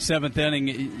 Seventh inning,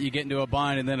 you get into a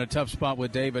bind and then a tough spot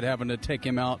with David having to take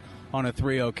him out on a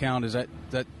 3-0 count. Is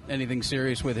that anything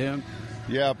serious with him?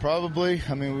 Yeah, probably.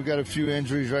 I mean, we've got a few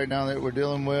injuries right now that we're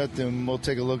dealing with, and we'll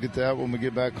take a look at that when we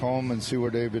get back home and see where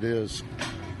David is.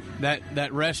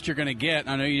 That rest you're going to get,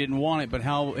 I know you didn't want it, but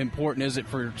how important is it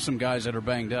for some guys that are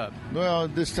banged up? Well,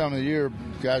 this time of the year,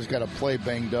 guys got to play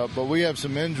banged up, but we have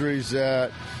some injuries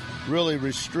that really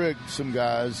restrict some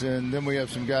guys, and then we have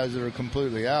some guys that are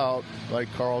completely out,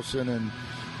 like Carlson and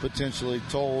potentially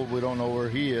Toll. We don't know where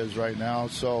he is right now.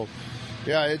 So,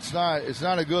 yeah, it's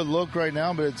not a good look right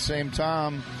now, but at the same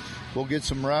time, we'll get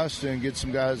some rest and get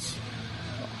some guys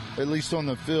at least on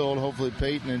the field, hopefully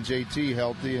Peyton and JT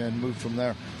healthy, and move from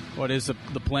there. What is the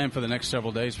plan for the next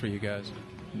several days for you guys?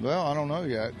 Well, I don't know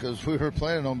yet because we were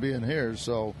planning on being here.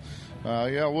 So,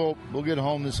 we'll get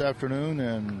home this afternoon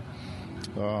and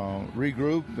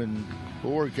regroup, and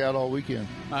we'll work out all weekend.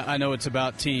 I know it's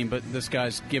about team, but this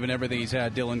guy's given everything he's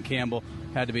had. Dylan Campbell,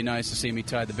 had to be nice to see him. He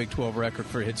tied the Big 12 record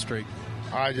for a hit streak.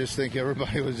 I just think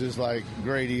everybody was just like,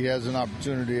 great, he has an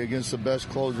opportunity against the best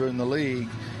closer in the league,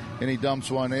 and he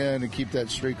dumps one in and keep that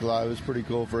streak alive. It's pretty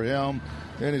cool for him,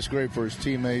 and it's great for his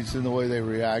teammates and the way they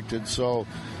reacted. So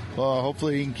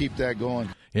hopefully he can keep that going.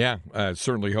 Yeah, I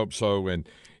certainly hope so, and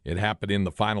it happened in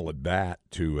the final at bat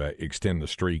to extend the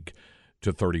streak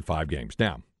to 35 games.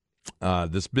 Now,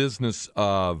 this business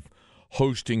of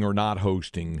hosting or not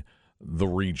hosting the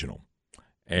regional,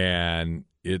 and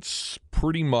it's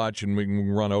pretty much, and we can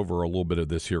run over a little bit of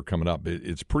this here coming up,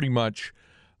 it's pretty much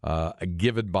a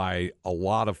given by a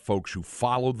lot of folks who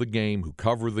follow the game, who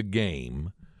cover the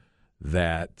game,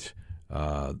 that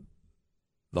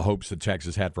the hopes that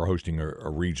Texas had for hosting a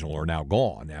regional are now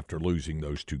gone after losing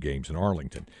those two games in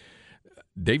Arlington.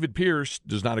 David Pierce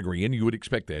does not agree, and you would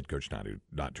expect the head coach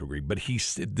not to agree, but he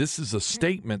said this is a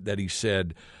statement that he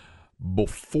said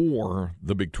before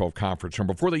the Big 12 Conference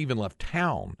tournament, before they even left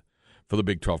town for the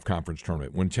Big 12 Conference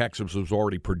tournament, when Texas was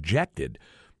already projected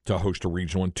to host a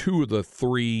regional, and two of the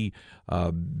three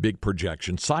big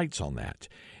projection sites on that.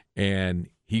 And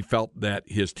he felt that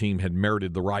his team had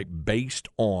merited the right based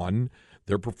on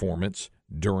their performance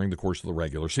during the course of the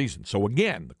regular season. So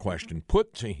again, the question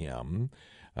put to him,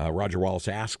 Roger Wallace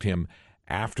asked him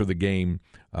after the game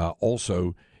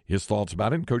also his thoughts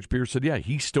about it, and Coach Pierce said, yeah,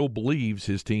 he still believes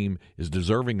his team is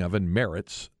deserving of and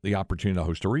merits the opportunity to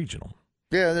host a regional.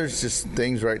 Yeah, there's just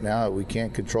things right now that we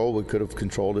can't control. We could have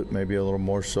controlled it maybe a little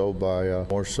more so by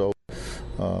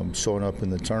showing up in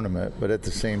the tournament. But at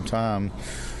the same time,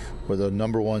 we're the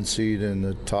number one seed in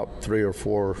the top 3 or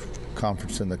 4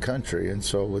 conference in the country. And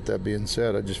so with that being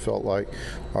said, I just felt like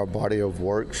our body of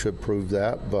work should prove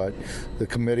that. But the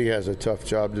committee has a tough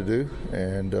job to do,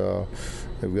 and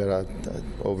they've got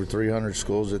over 300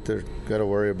 schools that they've got to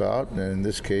worry about. And in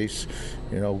this case,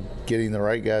 getting the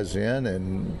right guys in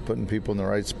and putting people in the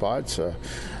right spots.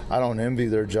 I don't envy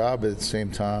their job. At the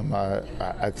same time,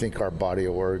 I think our body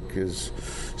of work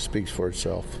speaks for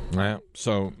itself. Yeah,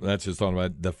 so that's his thought about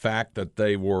it. The fact that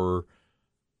they were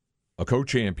a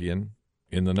co-champion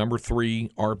in the number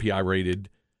 3 RPI-rated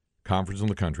conference in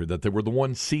the country, that they were the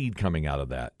 1 seed coming out of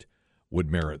that,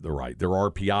 would merit the right. Their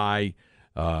RPI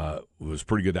was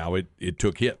pretty good. Now it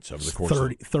took hits over the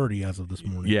course 30 as of this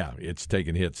morning. Yeah, it's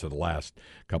taken hits of the last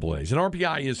couple of days. And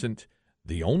RPI isn't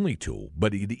the only tool,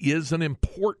 but it is an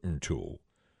important tool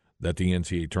that the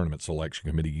NCAA Tournament Selection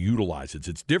Committee utilizes.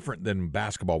 It's different than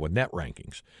basketball with net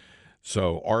rankings.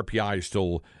 So RPI is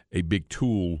still a big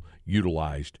tool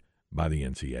utilized by the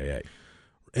NCAA.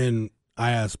 And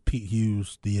I asked Pete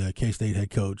Hughes, the K-State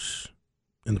head coach,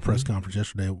 in the press conference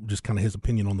yesterday, just kind of his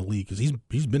opinion on the league, because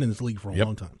he's been in this league for a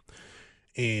long time.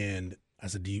 And I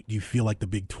said, do you feel like the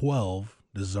Big 12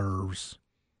 deserves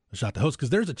a shot to host?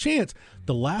 Because there's a chance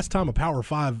the last time a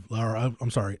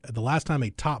the last time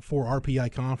a top 4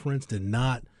 RPI conference did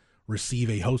not receive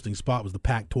a hosting spot was the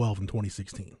Pac-12 in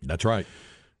 2016. That's right.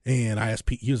 And I asked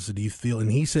Pete Hughes, do you feel,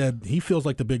 and he said he feels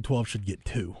like the Big 12 should get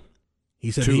 2. He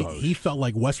said he felt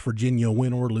like West Virginia,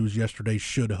 win or lose yesterday,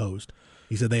 should host.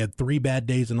 He said they had 3 bad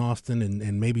days in Austin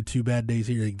and maybe 2 bad days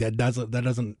here.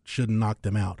 That shouldn't knock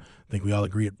them out. I think we all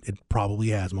agree it probably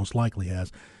has, most likely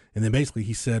has. And then basically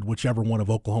he said whichever one of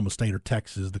Oklahoma State or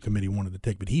Texas the committee wanted to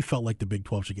take, but he felt like the Big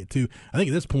 12 should get 2. I think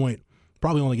at this point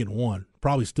probably only getting 1,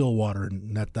 probably Stillwater,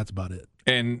 and that's about it.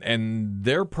 And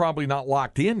they're probably not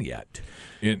locked in yet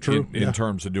in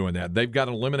terms of doing that. They've got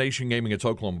an elimination game against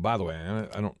Oklahoma. By the way,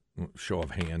 I don't show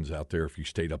of hands out there if you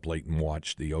stayed up late and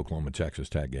watched the Oklahoma-Texas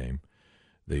Tech game.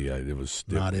 It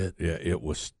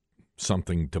was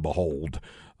something to behold.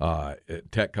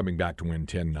 Tech coming back to win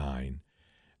 10-9.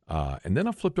 And then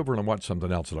I flipped over and I watched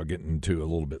something else that I'll get into a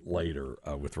little bit later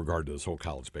with regard to this whole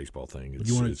college baseball thing.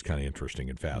 It's kind of interesting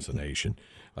and fascination.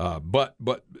 But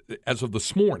as of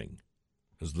this morning,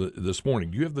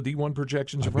 do you have the D1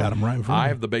 projections? I've got them right in front of me. I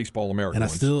have the Baseball America and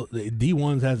ones.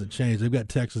 D1s hasn't changed. They've got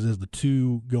Texas as the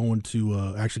 2 going to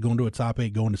a top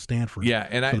 8, going to Stanford. Yeah,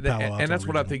 and that's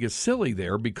what I think is silly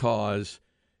there, because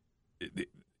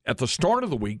at the start of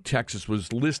the week, Texas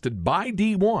was listed by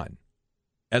D1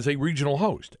 as a regional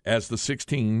host, as the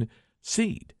 16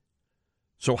 seed.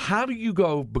 So how do you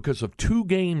go, because of 2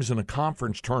 games in a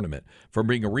conference tournament, from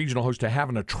being a regional host to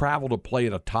having to travel to play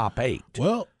at a top 8?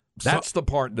 Well, that's the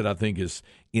part that I think is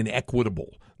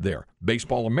inequitable there.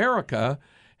 Baseball America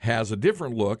has a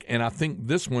different look, and I think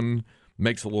this one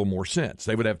makes a little more sense.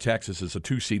 They would have Texas as a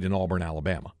 2 seed in Auburn,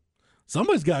 Alabama.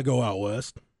 Somebody's got to go out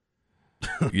west.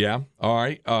 Yeah. All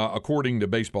right. According to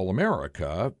Baseball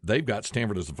America, they've got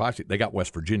Stanford as the 5 seed. They got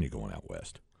West Virginia going out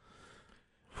west.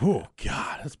 Oh,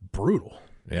 God, that's brutal.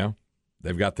 Yeah.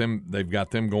 They've got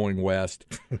them going west,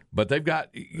 but they've got,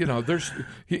 there's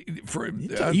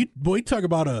you talk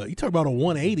about a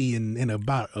 180 in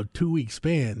about a 2-week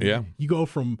span. Yeah. You go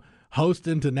from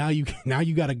hosting to now you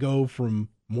got to go from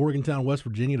Morgantown, West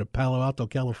Virginia to Palo Alto,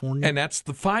 California. And that's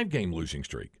the 5-game losing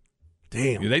streak.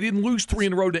 Damn. They didn't lose 3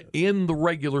 in a row to end the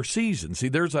regular season. See,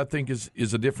 there's, I think, is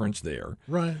a difference there.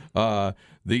 Right.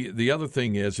 The other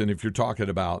thing is, and if you're talking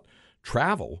about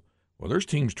travel, well, there's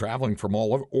teams traveling from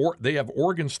all over. Or they have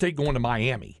Oregon State going to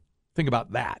Miami. Think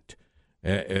about that.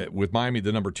 With Miami,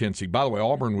 the number 10 seed. By the way,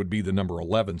 Auburn would be the number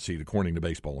 11 seed, according to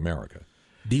Baseball America.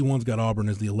 D1's got Auburn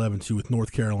as the 11 seed, with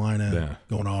North Carolina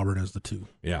going to Auburn as the 2.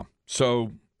 Yeah.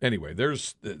 So anyway,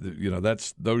 there's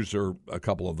those are a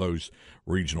couple of those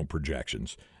regional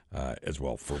projections as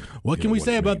well. For what can we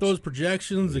say about those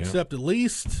projections? Except at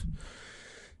least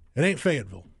it ain't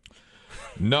Fayetteville.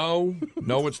 No,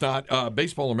 it's not.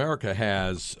 Baseball America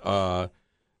has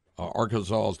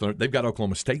Arkansas. They've got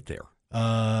Oklahoma State there.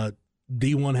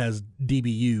 D1 has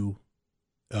DBU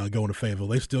going to Fayetteville.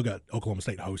 They've still got Oklahoma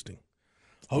State hosting.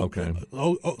 Okay.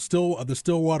 Still the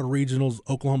Stillwater Regionals,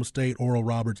 Oklahoma State, Oral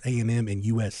Roberts, A&M, and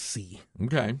USC.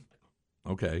 Okay.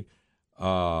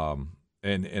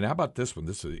 And how about this one?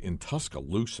 This is in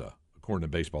Tuscaloosa, according to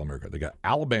Baseball America. They got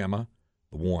Alabama,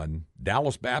 the 1,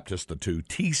 Dallas Baptist, the 2,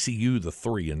 TCU, the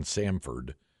 3, and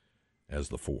Samford as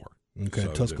the 4. Okay,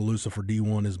 so Tuscaloosa for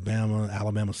D1 is Bama,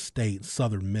 Alabama State,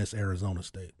 Southern Miss, Arizona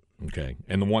State. Okay,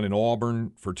 and the one in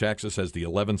Auburn for Texas has the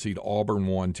 11 seed Auburn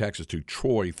 1, Texas 2,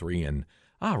 Troy 3, and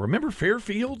remember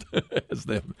Fairfield has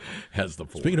the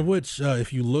 4. Speaking of which,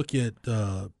 if you look at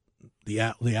the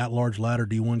at-large ladder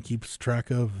D1 keeps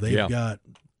track of, they've got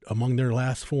among their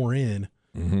last 4 in.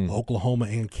 Mm-hmm. Oklahoma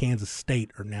and Kansas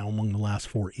State are now among the last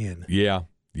 4 in. Yeah.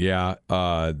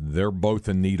 They're both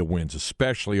in need of wins,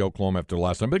 especially Oklahoma after the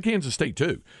last time. But Kansas State,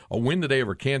 too. A win today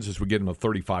over Kansas would get them to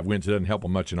 35 wins. It doesn't help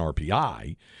them much in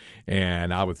RPI.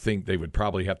 And I would think they would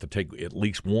probably have to take at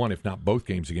least one, if not both,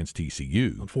 games against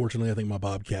TCU. Unfortunately, I think my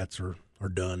Bobcats are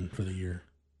done for the year.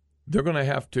 They're going to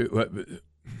have to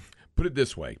put it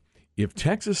this way. If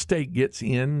Texas State gets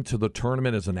into the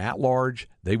tournament as an at-large,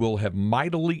 they will have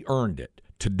mightily earned it.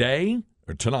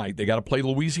 Tonight, they got to play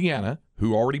Louisiana,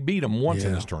 who already beat them once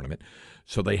in this tournament.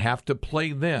 So they have to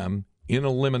play them in an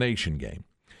elimination game.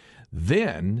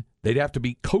 Then they'd have to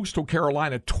beat Coastal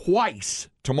Carolina twice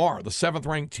tomorrow, the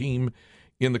 7th-ranked team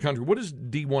in the country. What does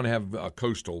D1 have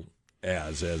Coastal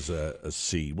as a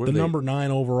seed? What the number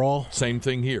 9 overall. Same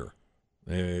thing here.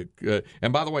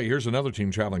 And by the way, here's another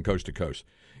team traveling coast to coast.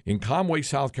 In Conway,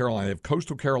 South Carolina, they have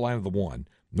Coastal Carolina the 1,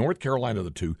 North Carolina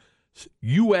the 2,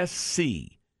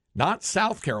 USC, not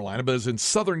South Carolina, but is in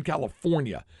Southern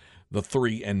California, the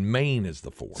 3, and Maine is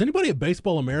the 4. Does anybody at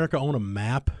Baseball America own a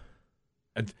map?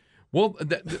 Well,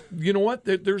 you know what?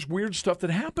 There's weird stuff that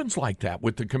happens like that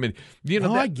with the committee.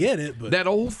 I get it, but that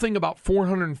old thing about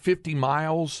 450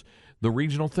 miles, the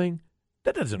regional thing,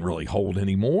 that doesn't really hold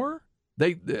anymore.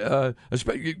 They,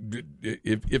 especially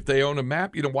if they own a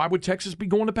map, why would Texas be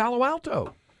going to Palo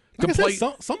Alto? Like I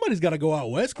said, somebody's got to go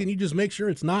out west. Can you just make sure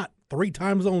it's not 3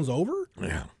 time zones over?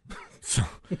 Yeah. So,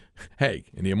 hey,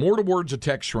 in the immortal words of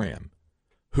Tex Schramm,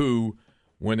 who,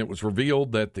 when it was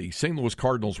revealed that the St. Louis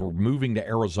Cardinals were moving to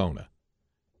Arizona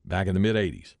back in the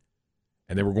mid-'80s,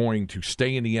 and they were going to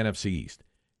stay in the NFC East,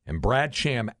 and Brad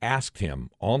Sham asked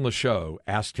him on the show,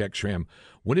 asked Tex Schramm,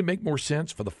 would it make more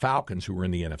sense for the Falcons, who were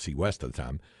in the NFC West at the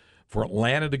time, for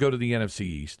Atlanta to go to the NFC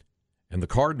East and the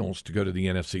Cardinals to go to the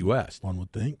NFC West? One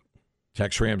would think.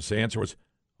 Tex Schramm's answer was,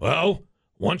 well,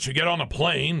 once you get on a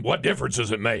plane, what difference does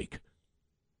it make?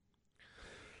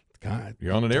 God,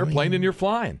 you're on an airplane and you're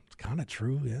flying. It's kind of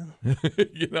true,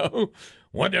 yeah.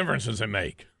 What difference does it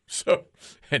make? So,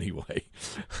 anyway,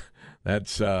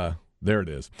 that's there it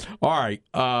is. All right,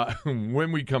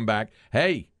 when we come back,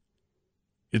 hey,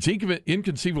 it's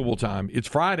inconceivable time. It's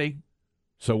Friday.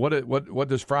 So what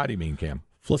does Friday mean, Cam?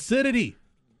 Flaccidity.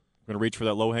 I'm going to reach for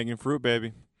that low-hanging fruit,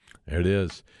 baby. There it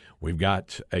is. We've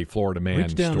got a Florida man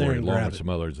story along with some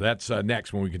others. That's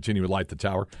next when we continue with Light the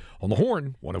Tower on the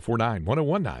Horn, 104.9, 101.9,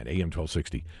 AM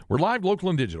 1260. We're live, local,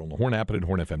 and digital on the Horn app and at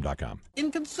hornfm.com.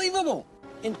 Inconceivable.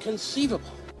 Inconceivable.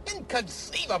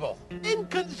 Inconceivable.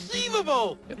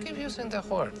 Inconceivable. You keep using the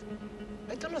word.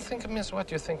 I don't think it means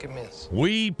what you think it means.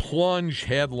 We plunge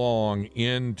headlong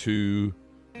into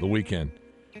the weekend.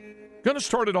 Going to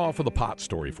start it off with a pot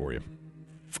story for you.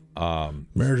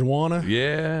 Marijuana?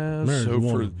 Yeah. Marijuana so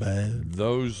for bad.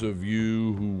 those of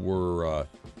you who were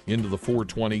into the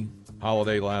 420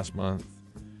 holiday last month,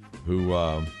 who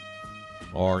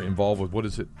are involved with, what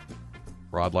is it?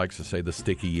 Rod likes to say the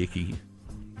sticky icky.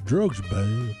 Drugs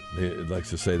bad. It likes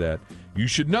to say that. You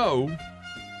should know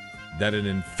that an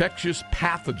infectious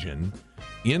pathogen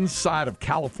inside of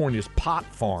California's pot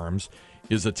farms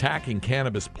is attacking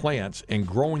cannabis plants and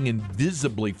growing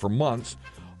invisibly for months,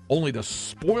 only to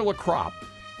spoil a crop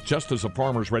just as a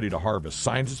farmer's ready to harvest.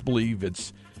 Scientists believe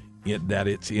that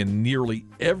it's in nearly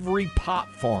every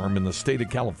pot farm in the state of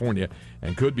California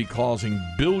and could be causing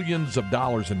billions of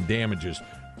dollars in damages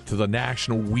to the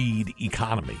national weed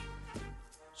economy.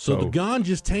 So the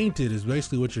ganja's tainted is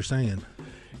basically what you're saying.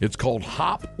 It's called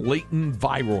hop latent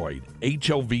viroid,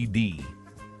 HLVD.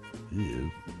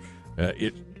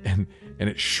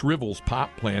 It shrivels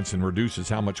pot plants and reduces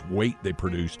how much weight they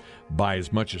produce by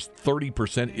as much as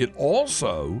 30%. It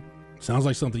also sounds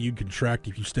like something you'd contract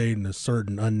if you stayed in a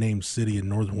certain unnamed city in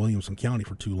northern Williamson County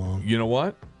for too long. You know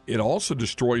what? It also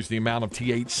destroys the amount of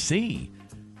THC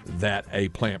that a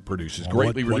plant produces,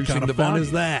 greatly reducing what kind of the fun value.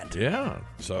 is that? Yeah.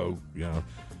 So,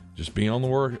 just be on the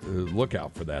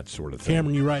lookout for that sort of thing.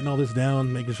 Cameron, you writing all this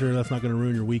down, making sure that's not going to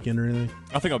ruin your weekend or anything?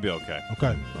 I think I'll be okay.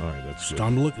 Okay. All right, that's good.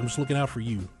 I'm just looking out for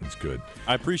you. That's good.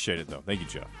 I appreciate it, though. Thank you,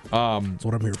 Jeff. That's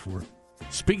what I'm here for.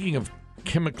 Speaking of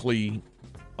chemically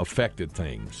affected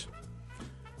things,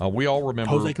 we all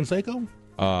remember Jose Canseco?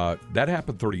 That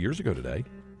happened 30 years ago today.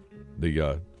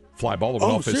 The fly ball that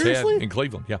went off his head in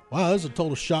Cleveland. Yeah. Wow, that was a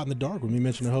total shot in the dark when we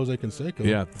mentioned Jose Canseco.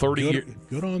 Yeah, 30 years.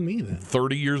 Good on me then.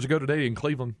 30 years ago today in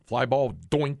Cleveland, fly ball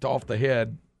doinked off the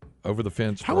head over the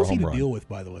fence. How for was a home he to run. deal with,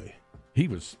 by the way? He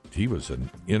was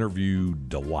an interview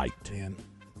delight. Man.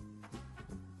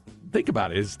 Think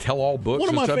about it. His tell-all books One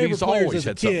of my and stuff. favorite He's players always as a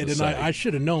had something kid, to and say. I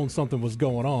should have known something was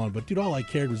going on. But, dude, all I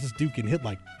cared was this dude can hit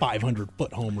like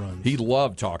 500-foot home runs. He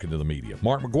loved talking to the media.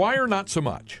 Mark McGwire, not so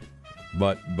much.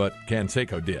 But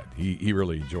Canseco did. He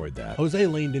really enjoyed that. Jose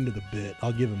leaned into the bit.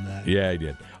 I'll give him that. Yeah, he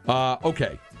did.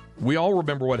 Okay. We all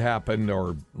remember what happened,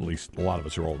 or at least a lot of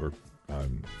us are older.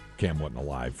 Cam wasn't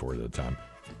alive for it at the time.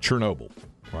 Chernobyl,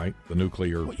 right? The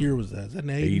nuclear. What year was that? Is that in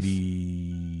the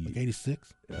 80s? Like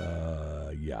 86?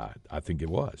 Yeah, I think it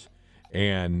was.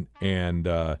 And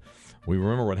we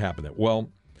remember what happened there. Well,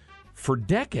 for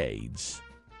decades,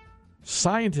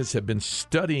 scientists have been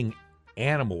studying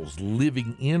animals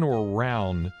living in or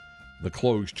around the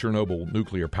closed Chernobyl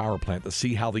nuclear power plant to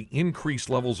see how the increased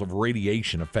levels of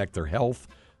radiation affect their health,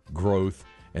 growth,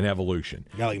 and evolution.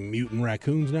 You got like mutant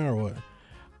raccoons now or what?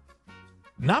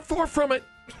 Not far from it.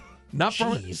 Not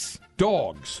from it.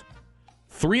 Dogs.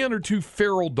 302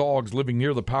 feral dogs living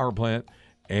near the power plant,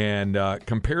 and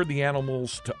compared the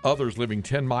animals to others living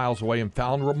 10 miles away and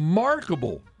found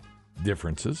remarkable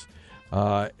differences.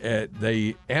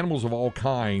 Animals of all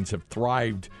kinds have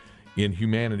thrived in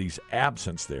humanity's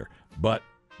absence there, but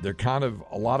they're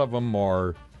a lot of them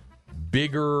are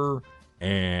bigger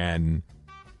and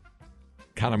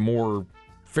kind of more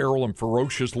feral and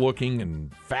ferocious looking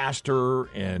and faster,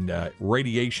 and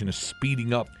radiation is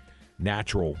speeding up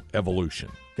natural evolution.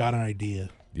 Got an idea.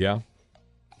 Yeah?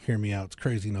 Hear me out. It's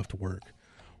crazy enough to work.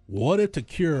 What if, to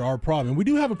cure our problem, and we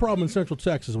do have a problem in Central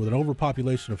Texas with an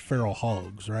overpopulation of feral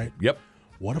hogs, right? Yep.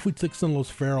 What if we took some of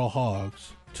those feral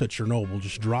hogs to Chernobyl,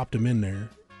 just dropped them in there,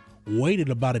 waited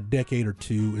about a decade or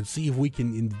two, and see if we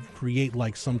can create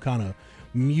like some kind of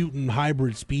mutant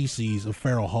hybrid species of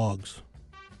feral hogs?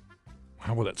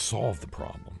 How would that solve the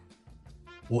problem?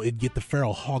 Well, it'd get the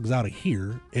feral hogs out of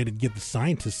here. It'd get the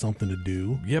scientists something to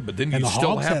do. Yeah, but then you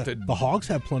still have to... The hogs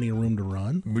have plenty of room to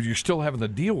run. But you're still having to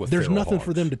deal with There's feral nothing hogs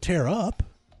for them to tear up.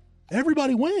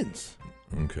 Everybody wins.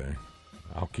 Okay.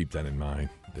 I'll keep that in mind.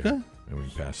 There. Okay. And we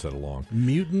can pass that along.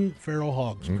 Mutant feral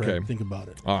hogs, Craig. Okay. Think about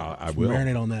it. I will.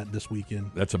 Marinate on that this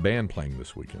weekend. That's a band playing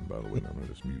this weekend, by the way. Known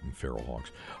as Mutant Feral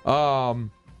Hogs.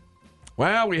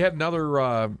 Well, we had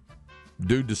another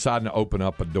dude deciding to open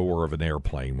up a door of an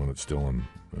airplane when it's still in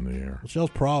the air. What's y'all's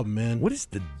problem, man? What is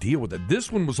the deal with it?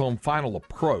 This one was on final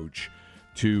approach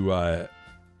to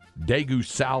Daegu,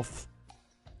 South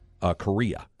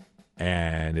Korea.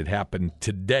 And it happened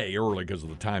today, early because of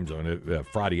the time zone,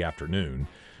 Friday afternoon.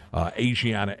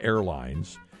 Asiana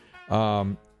Airlines.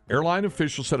 Airline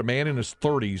officials said a man in his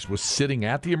 30s was sitting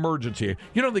at the emergency.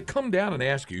 You know, they come down and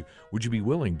ask you, would you be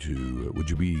willing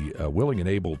and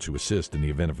able to assist in the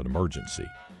event of an emergency?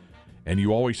 And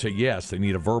you always say yes. They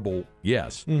need a verbal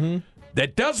yes. Mm-hmm.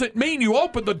 That doesn't mean you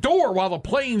open the door while the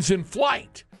plane's in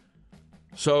flight.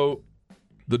 So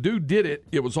the dude did it.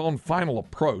 It was on final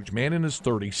approach. Man in his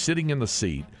 30s, sitting in the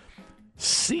seat,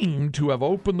 seemed to have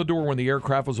opened the door when the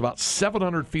aircraft was about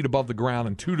 700 feet above the ground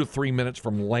and 2 to 3 minutes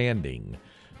from landing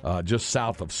just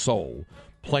south of Seoul.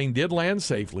 Plane did land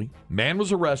safely. Man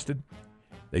was arrested.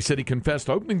 They said he confessed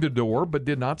opening the door but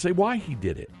did not say why he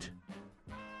did it.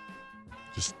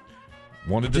 Just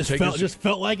wanted to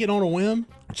felt like it on a whim.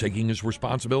 Taking his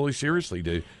responsibility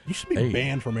seriously. You should be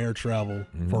banned from air travel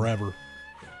forever.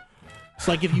 It's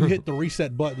like if you hit the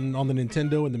reset button on the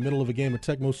Nintendo in the middle of a game of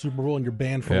Tecmo Super Bowl and you're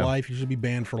banned for life. You should be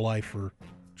banned for life for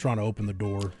trying to open the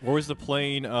door. Where was the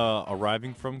plane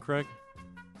arriving from, Craig?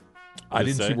 I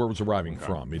didn't see where it was arriving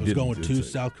from. It was going to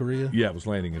South Korea? Yeah, it was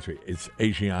landing. It's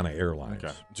Asiana Airlines.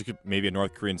 Okay. Maybe a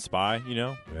North Korean spy, you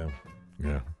know?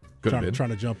 Yeah. Could have been. Trying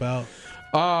to jump out.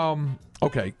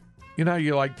 Okay. You know,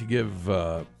 you like to give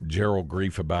Gerald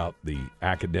grief about the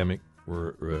academic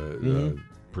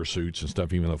pursuits and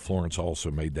stuff, even though Florence also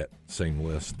made that same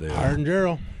list there. Higher than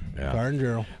Gerald. Yeah. Higher than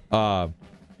Gerald.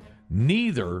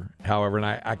 Neither, however, and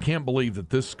I can't believe that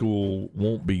this school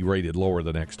won't be rated lower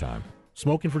the next time.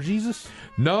 Smoking for Jesus?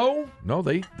 No,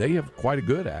 they have quite a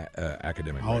good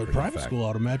academic record. Private school,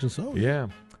 I'd imagine so. Yeah.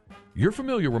 You're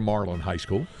familiar with Marlin High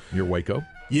School near Waco?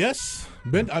 Yes.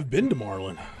 I've been to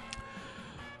Marlin.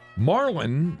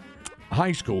 Marlin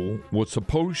High School was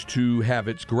supposed to have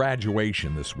its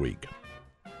graduation this week.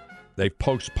 They've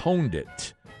postponed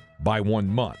it by 1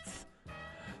 month.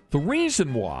 The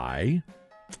reason why,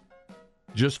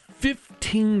 just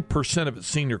 15% of its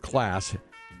senior class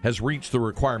has reached the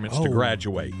requirements to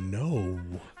graduate. No.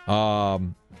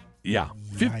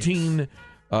 15%.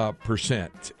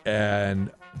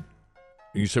 And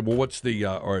you said, well, what's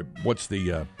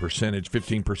the percentage?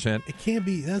 15%? It can't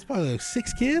be. That's probably like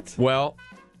 6 kids. Well,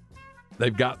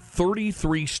 they've got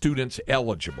 33 students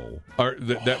eligible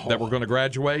that were going to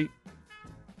graduate,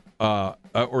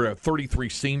 or 33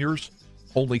 seniors.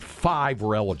 Only 5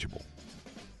 were eligible.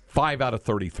 5 out of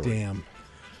 33. Damn.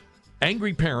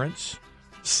 Angry parents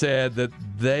said that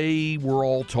they were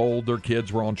all told their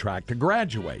kids were on track to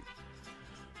graduate.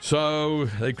 So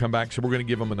they've come back and said, we're going to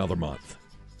give them another month.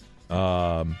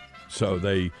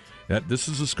 This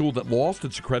is a school that lost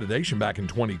its accreditation back in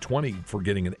 2020 for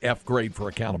getting an F grade for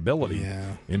accountability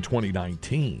in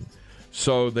 2019.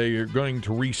 So they are going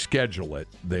to reschedule it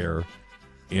there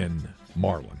in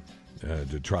Marlin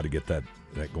to try to get that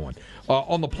going.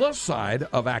 On the plus side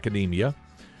of academia,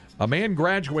 a man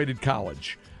graduated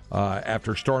college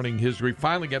after starting his degree.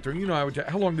 Finally got through. You know,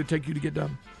 how long did it take you to get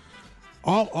done?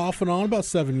 Off and on, about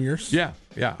 7 years. Yeah.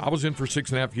 I was in for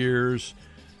 6.5 years.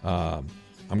 I'm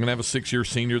going to have a 6-year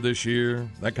senior this year,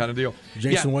 that kind of deal.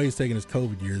 Jason Wade's taking his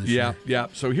COVID year this year. Yeah.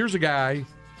 So here's a guy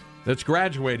that's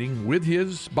graduating with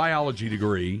his biology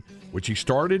degree, which he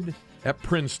started at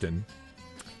Princeton,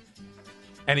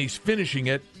 and he's finishing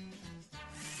it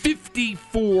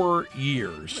 54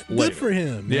 years later. Good for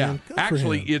him, man. Yeah. Good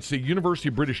Actually, for him. it's the University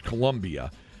of British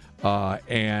Columbia,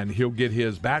 and he'll get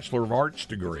his Bachelor of Arts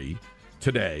degree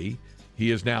today.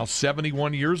 He is now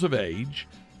 71 years of age,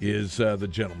 is the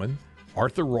gentleman,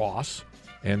 Arthur Ross,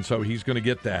 and so he's going to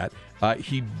get that.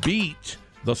 He beat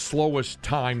the slowest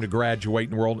time to graduate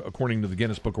in the world, according to the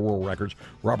Guinness Book of World Records,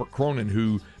 Robert Cronin,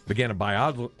 who began a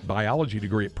biology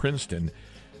degree at Princeton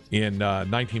in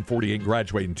 1948 and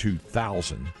graduated in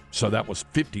 2000. So that was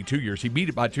 52 years. He beat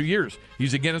it by 2 years.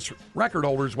 He's a Guinness record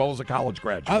holder as well as a college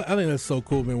graduate. I think that's so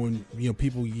cool, man, when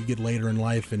people you get later in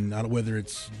life, and whether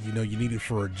it's you need it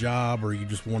for a job or you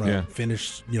just want to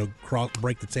finish,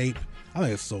 break the tape. I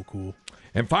think it's so cool.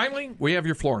 And finally, we have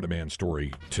your Florida man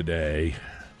story today.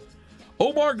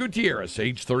 Omar Gutierrez,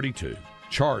 age 32,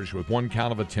 charged with 1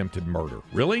 count of attempted murder.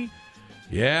 Really?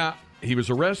 Yeah, he was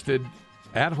arrested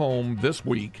at home this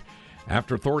week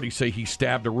after authorities say he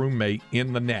stabbed a roommate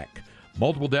in the neck.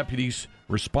 Multiple deputies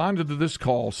responded to this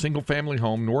call, single-family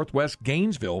home, northwest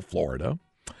Gainesville, Florida.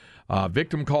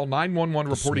 Victim called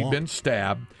 911 reporting he'd been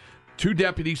stabbed. 2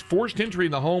 deputies forced entry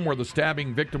in the home where the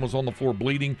stabbing victim was on the floor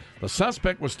bleeding. The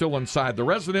suspect was still inside the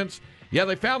residence. Yeah,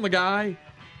 they found the guy.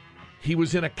 He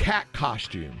was in a cat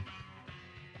costume,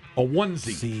 a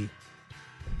onesie. See.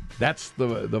 That's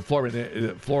the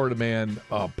Florida man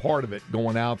part of it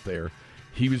going out there.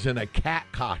 He was in a cat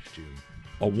costume,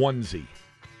 a onesie.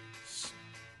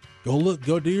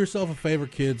 Go do yourself a favor,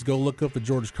 kids. Go look up the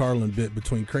George Carlin bit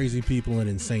between crazy people and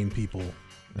insane people.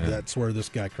 Yeah. That's where this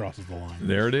guy crosses the line.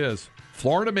 There it is.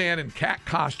 Florida man in cat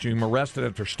costume arrested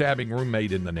after stabbing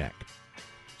roommate in the neck.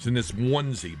 It's in this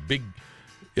onesie, big.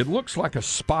 It looks like a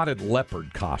spotted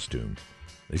leopard costume.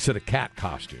 They said a cat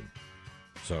costume.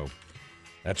 So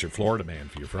that's your Florida man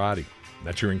for your Friday.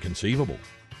 That's your Inconceivable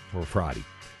for Friday.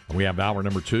 And we have hour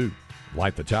number 2,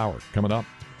 Light the Tower, coming up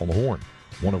on the Horn,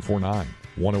 104.9,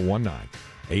 101.9,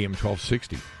 AM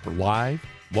 1260 for live,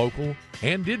 local,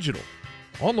 and digital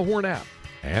on the Horn app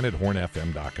and at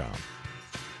hornfm.com.